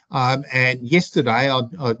 2014. And yesterday I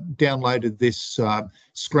downloaded this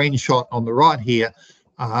screenshot on the right here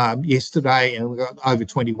yesterday, and we got over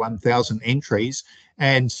 21,000 entries,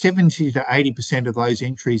 and 70 to 80% of those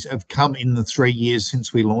entries have come in the 3 years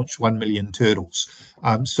since we launched 1 million turtles.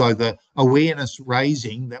 So the awareness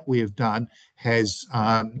raising that we have done has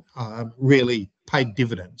really paid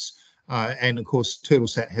dividends. And of course,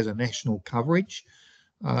 TurtleSat has a national coverage.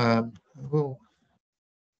 The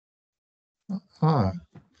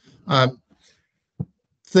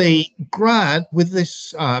grant with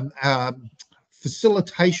this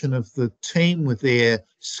facilitation of the team with their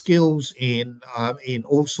skills in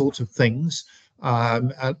all sorts of things,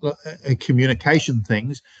 communication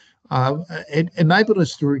things, it enabled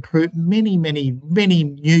us to recruit many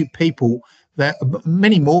new people,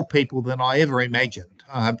 many more people than I ever imagined.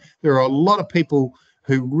 There are a lot of people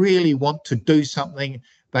who really want to do something.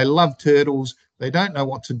 They love turtles. They don't know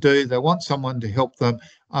what to do. They want someone to help them.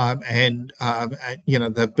 You know,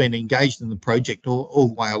 they've been engaged in the project all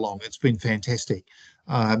the way along. It's been fantastic.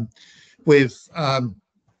 We've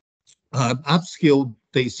upskilled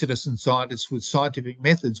these citizen scientists with scientific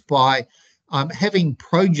methods by having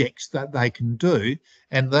projects that they can do.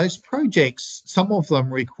 And those projects, some of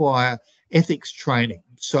them require ethics training.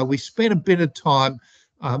 So we spent a bit of time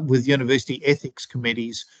with university ethics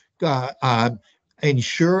committees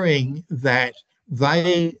ensuring that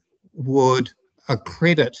they would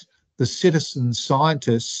accredit the citizen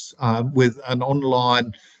scientists with an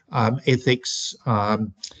online ethics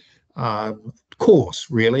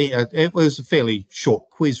course, really. It was a fairly short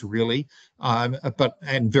quiz, really,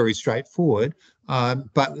 and very straightforward.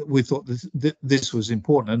 But we thought this was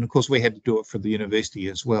important, and of course we had to do it for the university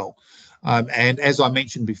as well. And as I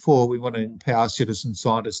mentioned before, we want to empower citizen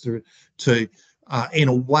scientists to in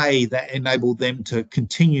a way that enabled them to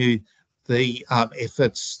continue the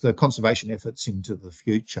efforts, the conservation efforts into the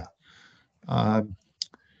future.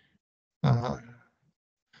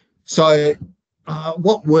 So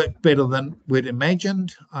what worked better than we'd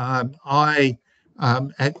imagined? As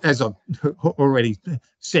I've already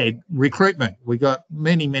said, recruitment. We got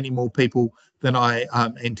many more people than I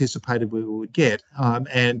anticipated we would get,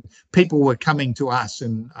 and people were coming to us,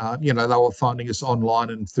 and they were finding us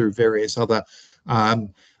online and through various other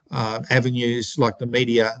avenues like the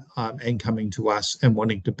media, and coming to us and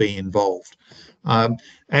wanting to be involved.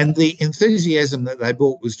 And the enthusiasm that they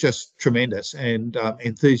brought was just tremendous, and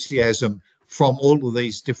enthusiasm from all of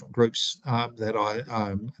these different groups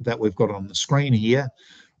that we've got on the screen here.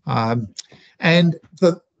 And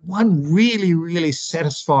the one really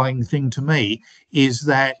satisfying thing to me is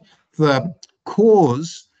that the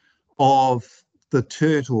cause of the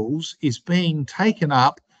turtles is being taken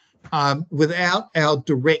up without our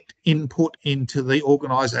direct input into the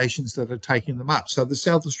organisations that are taking them up. So the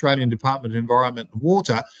South Australian Department of Environment and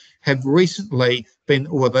Water have recently been,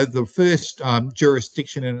 or they're the first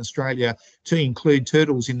jurisdiction in Australia to include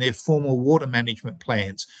turtles in their formal water management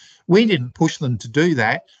plans. We didn't push them to do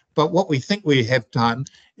that, but what we think we have done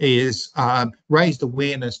is raised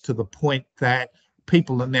awareness to the point that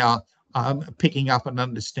people are now picking up and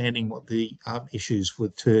understanding what the issues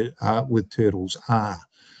with turtles are.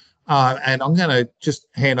 And I'm going to just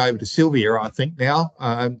hand over to Sylvia, I think, now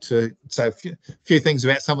to say a few things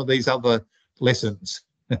about some of these other lessons.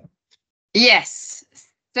 Yes.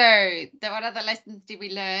 So what other lessons did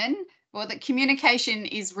we learn? Well, that communication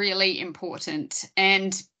is really important,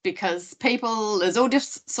 and because there's all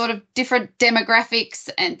sort of different demographics,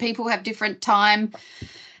 and people have different time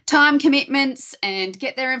commitments and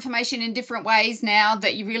get their information in different ways now,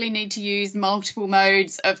 that you really need to use multiple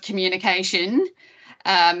modes of communication.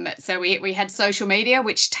 So we had social media,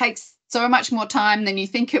 which takes so much more time than you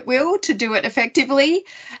think it will to do it effectively.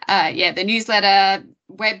 The newsletter,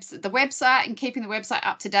 the website, and keeping the website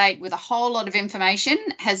up to date with a whole lot of information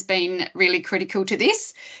has been really critical to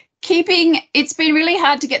this. It's been really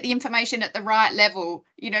hard to get the information at the right level,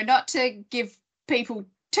 not to give people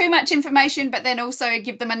too much information, but then also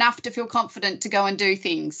give them enough to feel confident to go and do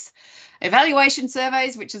things. Evaluation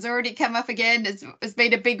surveys, which has already come up again, has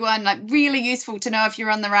been a big one, like really useful to know if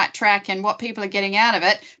you're on the right track and what people are getting out of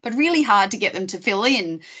it, but really hard to get them to fill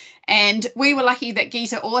in. And we were lucky that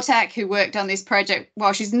Geeta Ortak, who worked on this project,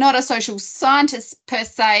 while she's not a social scientist per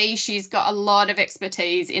se, she's got a lot of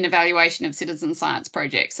expertise in evaluation of citizen science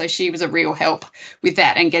projects. So she was a real help with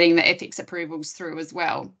that and getting the ethics approvals through as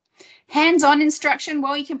well. Hands-on instruction,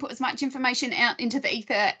 well, you can put as much information out into the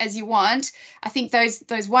ether as you want. I think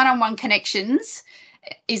those one-on-one connections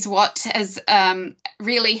is what has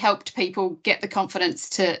really helped people get the confidence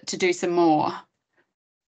to do some more.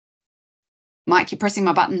 Mike, you're pressing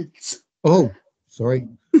my buttons. Oh, sorry.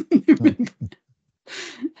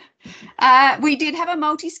 We did have a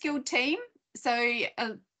multi-skilled team, so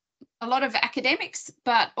a lot of academics,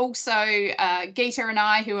 but also Geeta and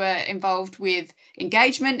I, who are involved with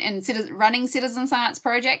engagement and running citizen science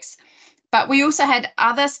projects. But we also had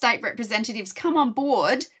other state representatives come on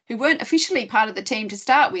board who weren't officially part of the team to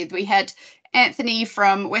start with. We had Anthony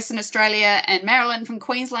from Western Australia and Marilyn from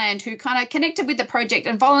Queensland, who kind of connected with the project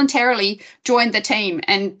and voluntarily joined the team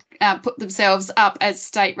and put themselves up as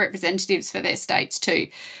state representatives for their states too,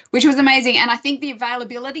 which was amazing. And I think the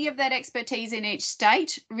availability of that expertise in each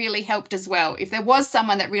state really helped as well. If there was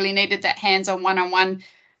someone that really needed that hands-on one-on-one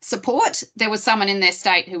support, there was someone in their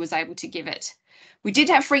state who was able to give it. We did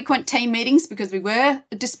have frequent team meetings because we were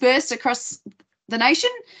dispersed across the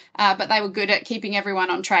nation, but they were good at keeping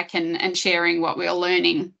everyone on track and sharing what we were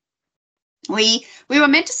learning. We were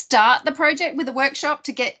meant to start the project with a workshop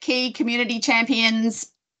to get key community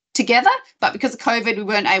champions together, but because of COVID, we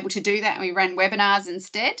weren't able to do that, and we ran webinars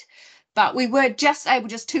instead. But we were just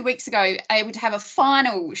 2 weeks ago, able to have a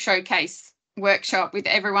final showcase workshop with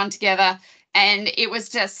everyone together. And it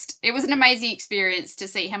was an amazing experience to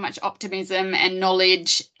see how much optimism and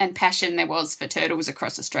knowledge and passion there was for turtles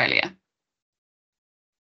across Australia.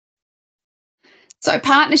 So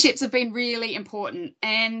partnerships have been really important.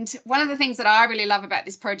 And one of the things that I really love about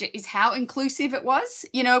this project is how inclusive it was.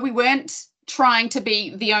 We weren't trying to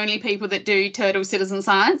be the only people that do turtle citizen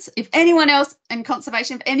science. If anyone else in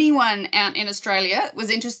conservation, if anyone out in Australia was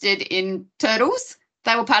interested in turtles,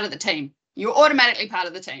 they were part of the team. You're automatically part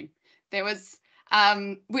of the team. There was,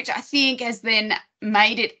 which I think has then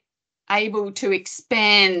made it able to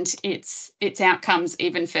expand its outcomes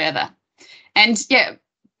even further. And yeah,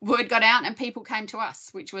 word got out and people came to us,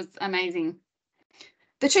 which was amazing.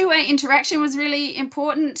 The two-way interaction was really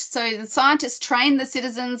important. So the scientists trained the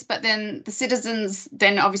citizens, but then the citizens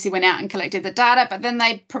then obviously went out and collected the data, but then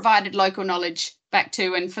they provided local knowledge back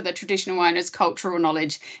to, and for the traditional owners, cultural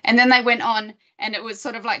knowledge. And then they went on, and it was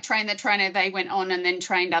sort of like train the trainer. They went on and then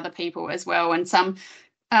trained other people as well. And some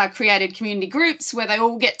created community groups where they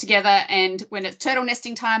all get together, and when it's turtle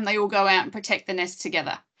nesting time, they all go out and protect the nest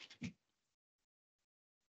together.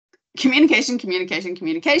 Communication.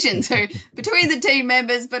 So between the team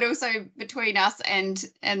members, but also between us and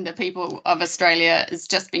the people of Australia has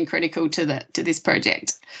just been critical to this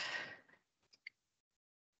project.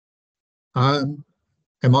 Am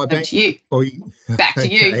I back to you? Back to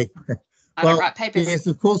you. I don't write papers. Yes,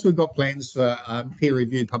 of course, we've got plans for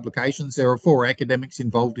peer-reviewed publications. There are 4 academics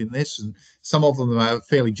involved in this, and some of them are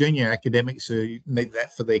fairly junior academics who need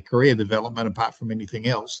that for their career development apart from anything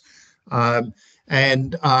else. Our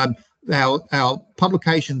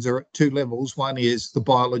publications are at 2 levels. One is the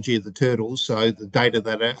biology of the turtles, so the data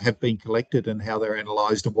that have been collected and how they're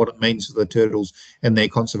analysed and what it means for the turtles and their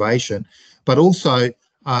conservation, but also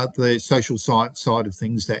the social science side of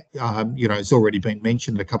things that, has already been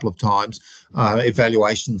mentioned a couple of times,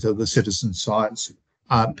 evaluations of the citizen science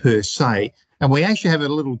per se. And we actually have a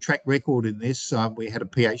little track record in this. We had a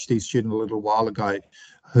PhD student a little while ago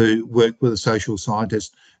who worked with a social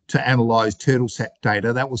scientist to analyse turtlesat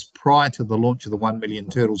data. That was prior to the launch of the 1 Million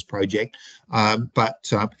Turtles project, and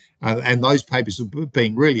those papers have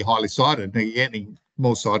been really highly cited. They're getting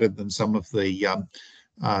more cited than some of the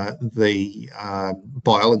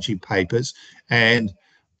biology papers. And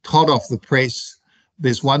hot off the press,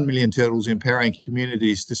 there's 1 Million Turtles Empowering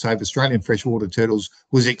Communities to Save Australian Freshwater Turtles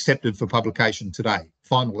was accepted for publication today,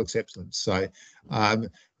 final acceptance. So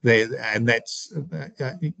that's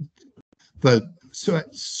the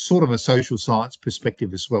sort of a social science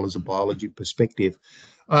perspective as well as a biology perspective.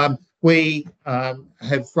 We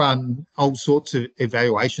have run all sorts of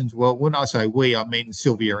evaluations. Well, when I say we, I mean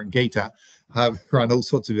Sylvia and Geeta have run all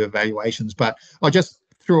sorts of evaluations, but I just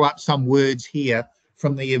threw up some words here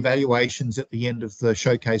from the evaluations at the end of the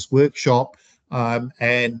showcase workshop. As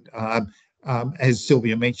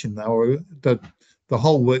Sylvia mentioned, the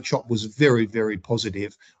whole workshop was very, very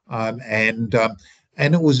positive.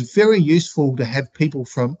 And it was very useful to have people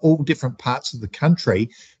from all different parts of the country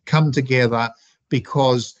come together,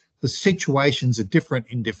 because the situations are different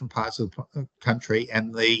in different parts of the country,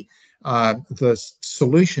 and the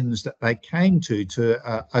solutions that they came to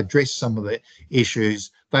address some of the issues,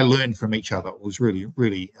 they learned from each other. It was really,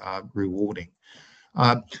 really rewarding.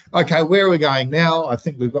 Okay, where are we going now? I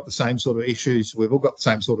think we've got the same sort of issues. We've all got the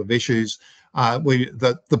same sort of issues.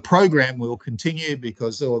 The program will continue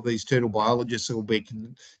because all of these turtle biologists will be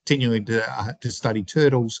continuing to study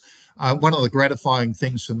turtles. One of the gratifying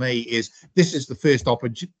things for me is this is the first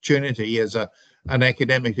opportunity as an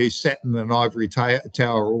academic who's sat in an ivory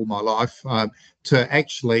tower all my life to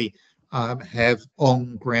actually have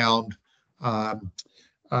on-ground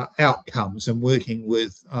outcomes, and working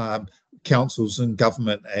with councils and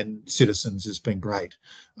government and citizens has been great.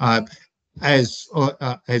 As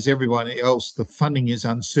everyone else, the funding is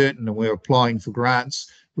uncertain and we're applying for grants.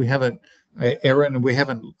 We haven't, Erinn, and we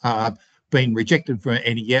haven't been rejected for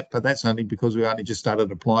any yet, but that's only because we only just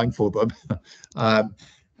started applying for them.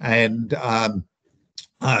 And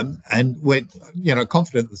we're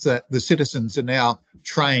confident that the citizens are now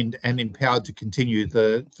trained and empowered to continue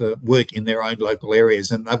the work in their own local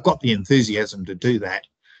areas, and they've got the enthusiasm to do that.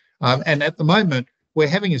 And at the moment, we're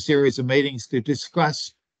having a series of meetings to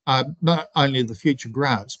discuss not only the future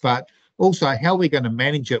grants, but also how we're going to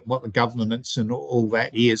manage it, what the governance and all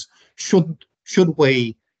that is. Should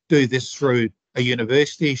we do this through a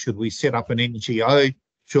university? Should we set up an NGO?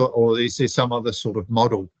 Or is there some other sort of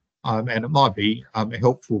model? And it might be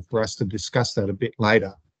helpful for us to discuss that a bit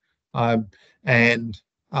later. And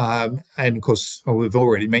of course, we've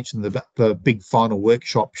already mentioned the big final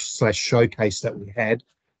workshop / showcase that we had.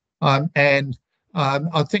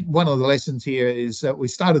 I think one of the lessons here is that we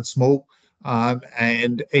started small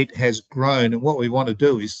and it has grown. And what we want to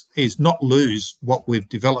do is not lose what we've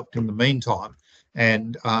developed in the meantime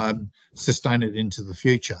and sustain it into the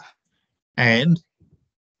future. And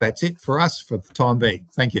that's it for us for the time being.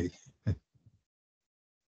 Thank you.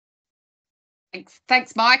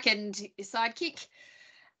 Thanks, Mike, and your sidekick.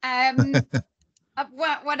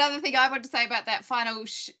 One other thing I want to say about that final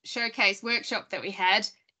showcase workshop that we had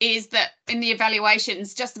is that in the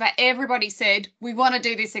evaluations, just about everybody said, we want to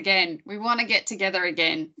do this again. We want to get together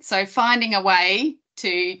again. So finding a way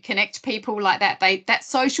to connect people like that, that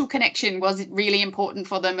social connection was really important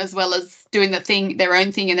for them, as well as doing their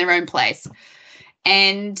own thing in their own place.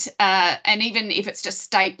 and even if it's just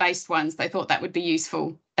state-based ones, they thought that would be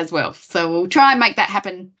useful as well. So we'll try and make that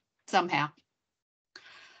happen somehow.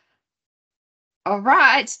 All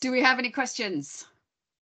right, do we have any questions?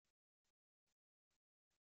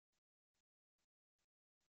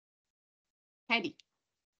 Katie.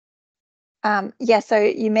 Yeah, so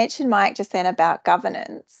you mentioned, Mike, just then about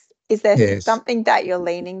governance. Is there Yes. something that you're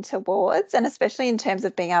leaning towards, and especially in terms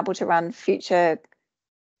of being able to run future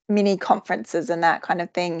mini conferences and that kind of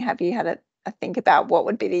thing? Have you had a think about what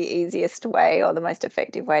would be the easiest way or the most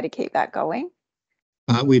effective way to keep that going?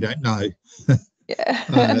 We don't know.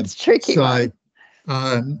 Yeah, it's tricky. So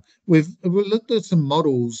we've looked at some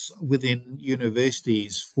models within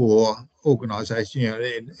universities for organisation,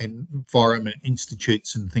 and environment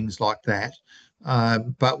institutes and things like that.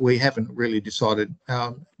 But we haven't really decided,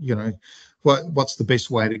 what's the best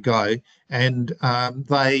way to go. And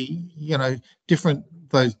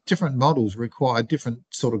those different models require different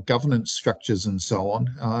sort of governance structures and so on.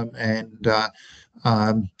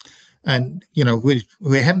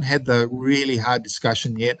 We haven't had the really hard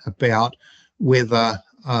discussion yet about whether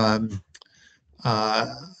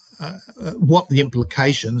what the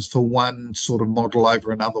implications for one sort of model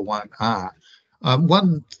over another one are.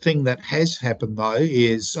 One thing that has happened though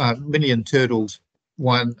is Million Turtles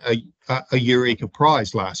won a Eureka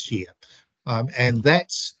Prize last year, and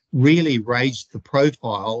that's really raised the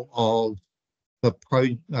profile of the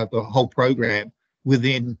whole program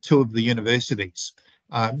within two of the universities.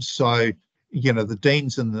 So the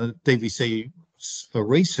deans and the DVC for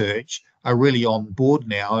research are really on board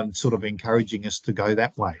now and sort of encouraging us to go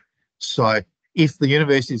that way. So if the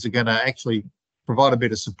universities are going to actually provide a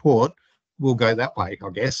bit of support, we'll go that way, I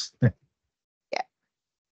guess. Yeah.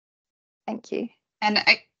 Thank you. And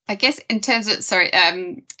I guess in terms of,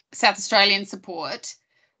 South Australian support,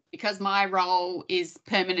 because my role is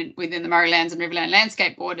permanent within the Murraylands and Riverland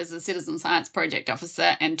Landscape Board as a Citizen Science Project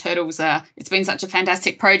Officer, and turtles it's been such a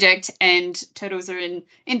fantastic project, and turtles are in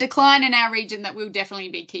decline in our region, that we'll definitely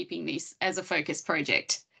be keeping this as a focus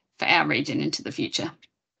project for our region into the future.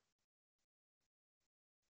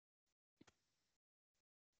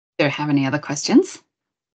 Do you have any other questions?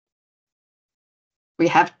 We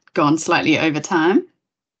have gone slightly over time.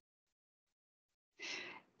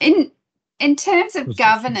 In terms of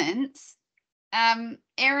governance,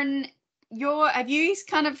 Erinn, have you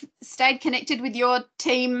kind of stayed connected with your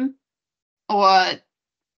team, or I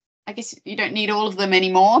guess you don't need all of them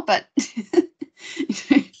anymore, but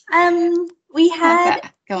we had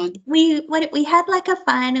go on. we had like a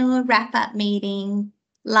final wrap-up meeting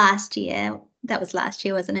last year. That was last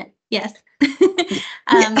year, wasn't it? Yes.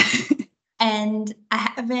 And I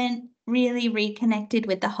haven't really reconnected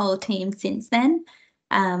with the whole team since then.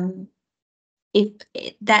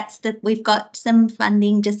 We've got some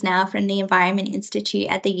funding just now from the Environment Institute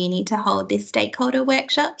at the uni to hold this stakeholder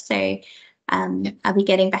workshop. So I'll be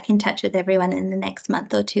getting back in touch with everyone in the next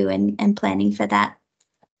month or two and planning for that.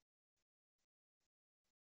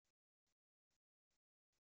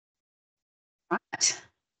 Right.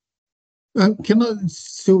 Can I,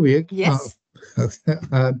 Sylvia? Yes.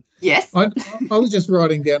 Yes. I was just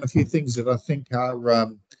writing down a few things that I think are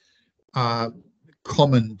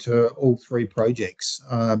common to all three projects,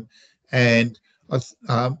 and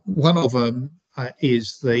one of them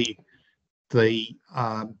is the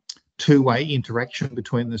two-way interaction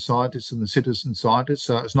between the scientists and the citizen scientists.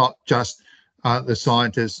 So it's not just the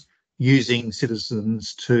scientists using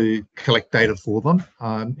citizens to collect data for them.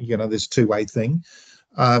 This two-way thing.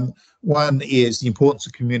 One is the importance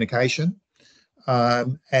of communication, I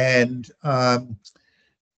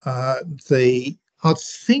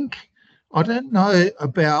don't know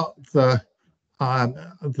about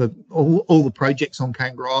all the projects on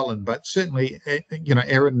Kangaroo Island, but certainly,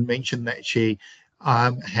 Erinn mentioned that she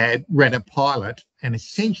had ran a pilot, and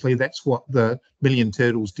essentially that's what the Million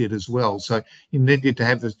Turtles did as well. So you needed to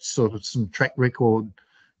have some track record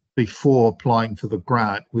before applying for the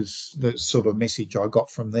grant, was the sort of message I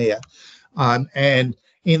got from there. And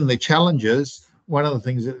in the challenges, one of the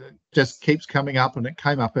things that just keeps coming up, and it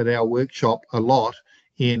came up at our workshop a lot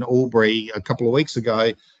in Albury a couple of weeks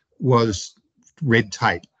ago, was red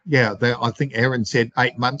tape. Yeah, I think Erinn said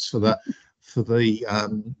 8 months for the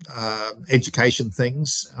education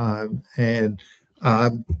things. What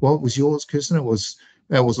was yours, Kirstin?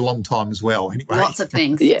 That was a long time as well. Anyway. Lots of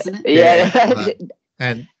things, yeah. isn't it? Yeah.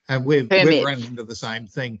 And we've run into the same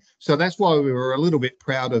thing. So that's why we were a little bit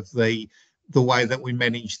proud of the way that we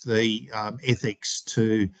managed the ethics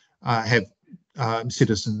to have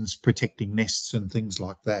citizens protecting nests and things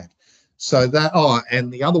like that. So that,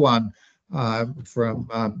 and the other one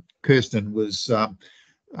from Kirstin was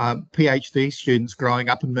PhD students growing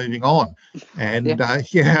up and moving on. And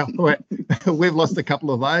we've lost a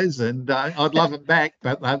couple of those, and I'd love them back,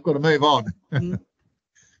 but they've got to move on.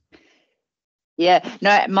 Yeah,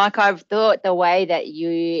 no, Mike, I've thought the way that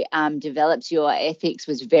you developed your ethics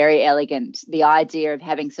was very elegant. The idea of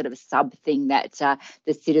having sort of a sub thing that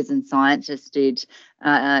the citizen scientists did,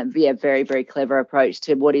 very, very clever approach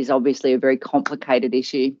to what is obviously a very complicated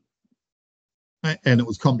issue. And it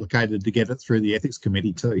was complicated to get it through the ethics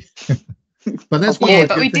committee too. But that's one of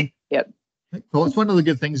the good things. Yep. Well, it's one of the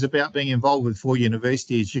good things about being involved with 4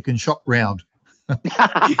 universities. You can shop round.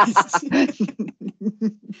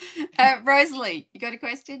 Rosalie, you got a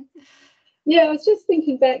question? Yeah, I was just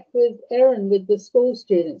thinking back with Erinn, with the school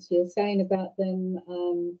students, you're saying about them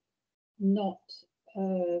not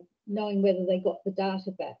knowing whether they got the data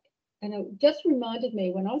back. And it just reminded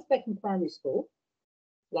me when I was back in primary school,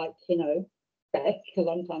 like, back a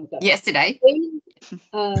long time ago. Yesterday.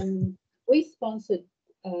 We sponsored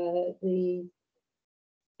a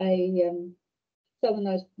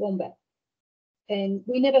southern-nosed wombat, and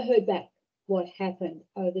we never heard back what happened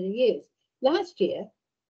over the years. Last year,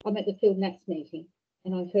 I'm at the Field Nats meeting,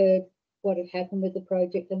 and I heard what had happened with the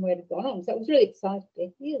project and where it had gone on. So I was really excited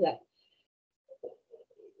to hear that.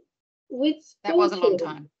 That was a long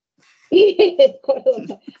time. Yeah, quite a long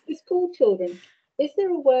time. With school children, is there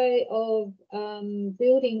a way of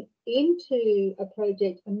building into a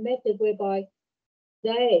project a method whereby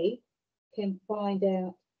they can find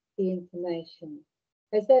out the information?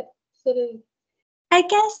 Has that sort of... I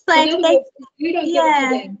guess you don't give it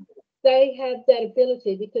to them. They have that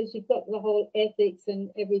ability because you've got the whole ethics and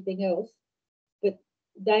everything else, but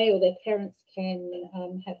they or their parents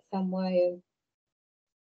can have some way of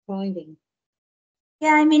finding.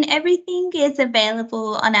 Yeah, I mean, everything is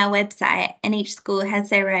available on our website, and each school has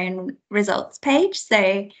their own results page.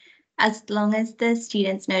 So as long as the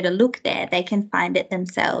students know to look there, they can find it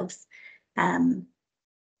themselves.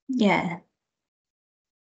 Yeah.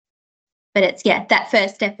 But it's, that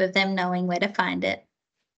first step of them knowing where to find it.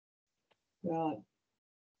 Right.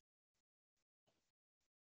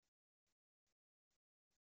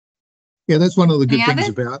 Yeah, that's one of the good things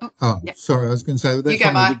about... sorry, I was going to say, that's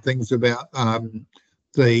one of the good things about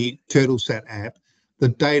the TurtleSat app. The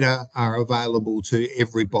data are available to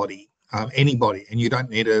everybody, anybody, and you don't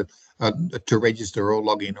need to register or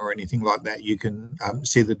log in or anything like that. You can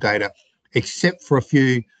see the data, except for a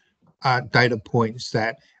few data points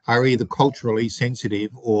that are either culturally sensitive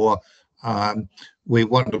or we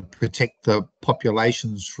want to protect the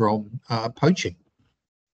populations from poaching.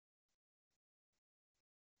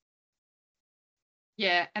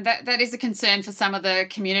 Yeah, and that is a concern for some of the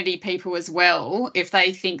community people as well. If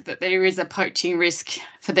they think that there is a poaching risk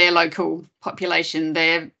for their local population,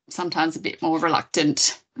 they're sometimes a bit more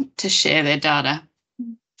reluctant to share their data.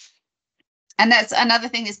 And that's another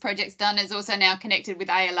thing this project's done, is also now connected with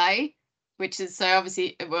ALA, which is so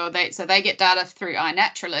obviously, they get data through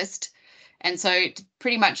iNaturalist. And so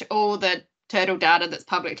pretty much all the turtle data that's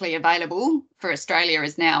publicly available for Australia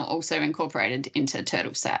is now also incorporated into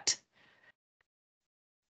TurtleSat.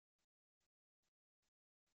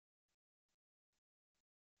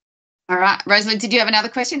 All right, Rosalie, did you have another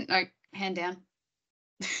question? No, hand down.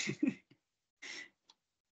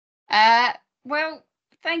 Well,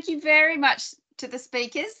 thank you very much to the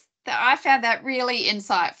speakers. I found that really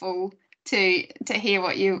insightful to hear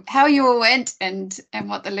how you all went and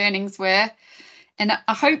what the learnings were. And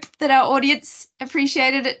I hope that our audience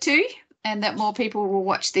appreciated it too, and that more people will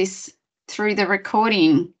watch this through the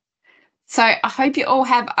recording. So I hope you all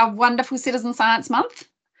have a wonderful Citizen Science Month.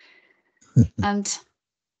 And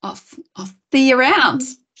I'll see you around.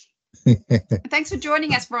 Thanks for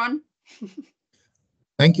joining us, Ron.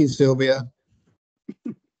 Thank you, Sylvia.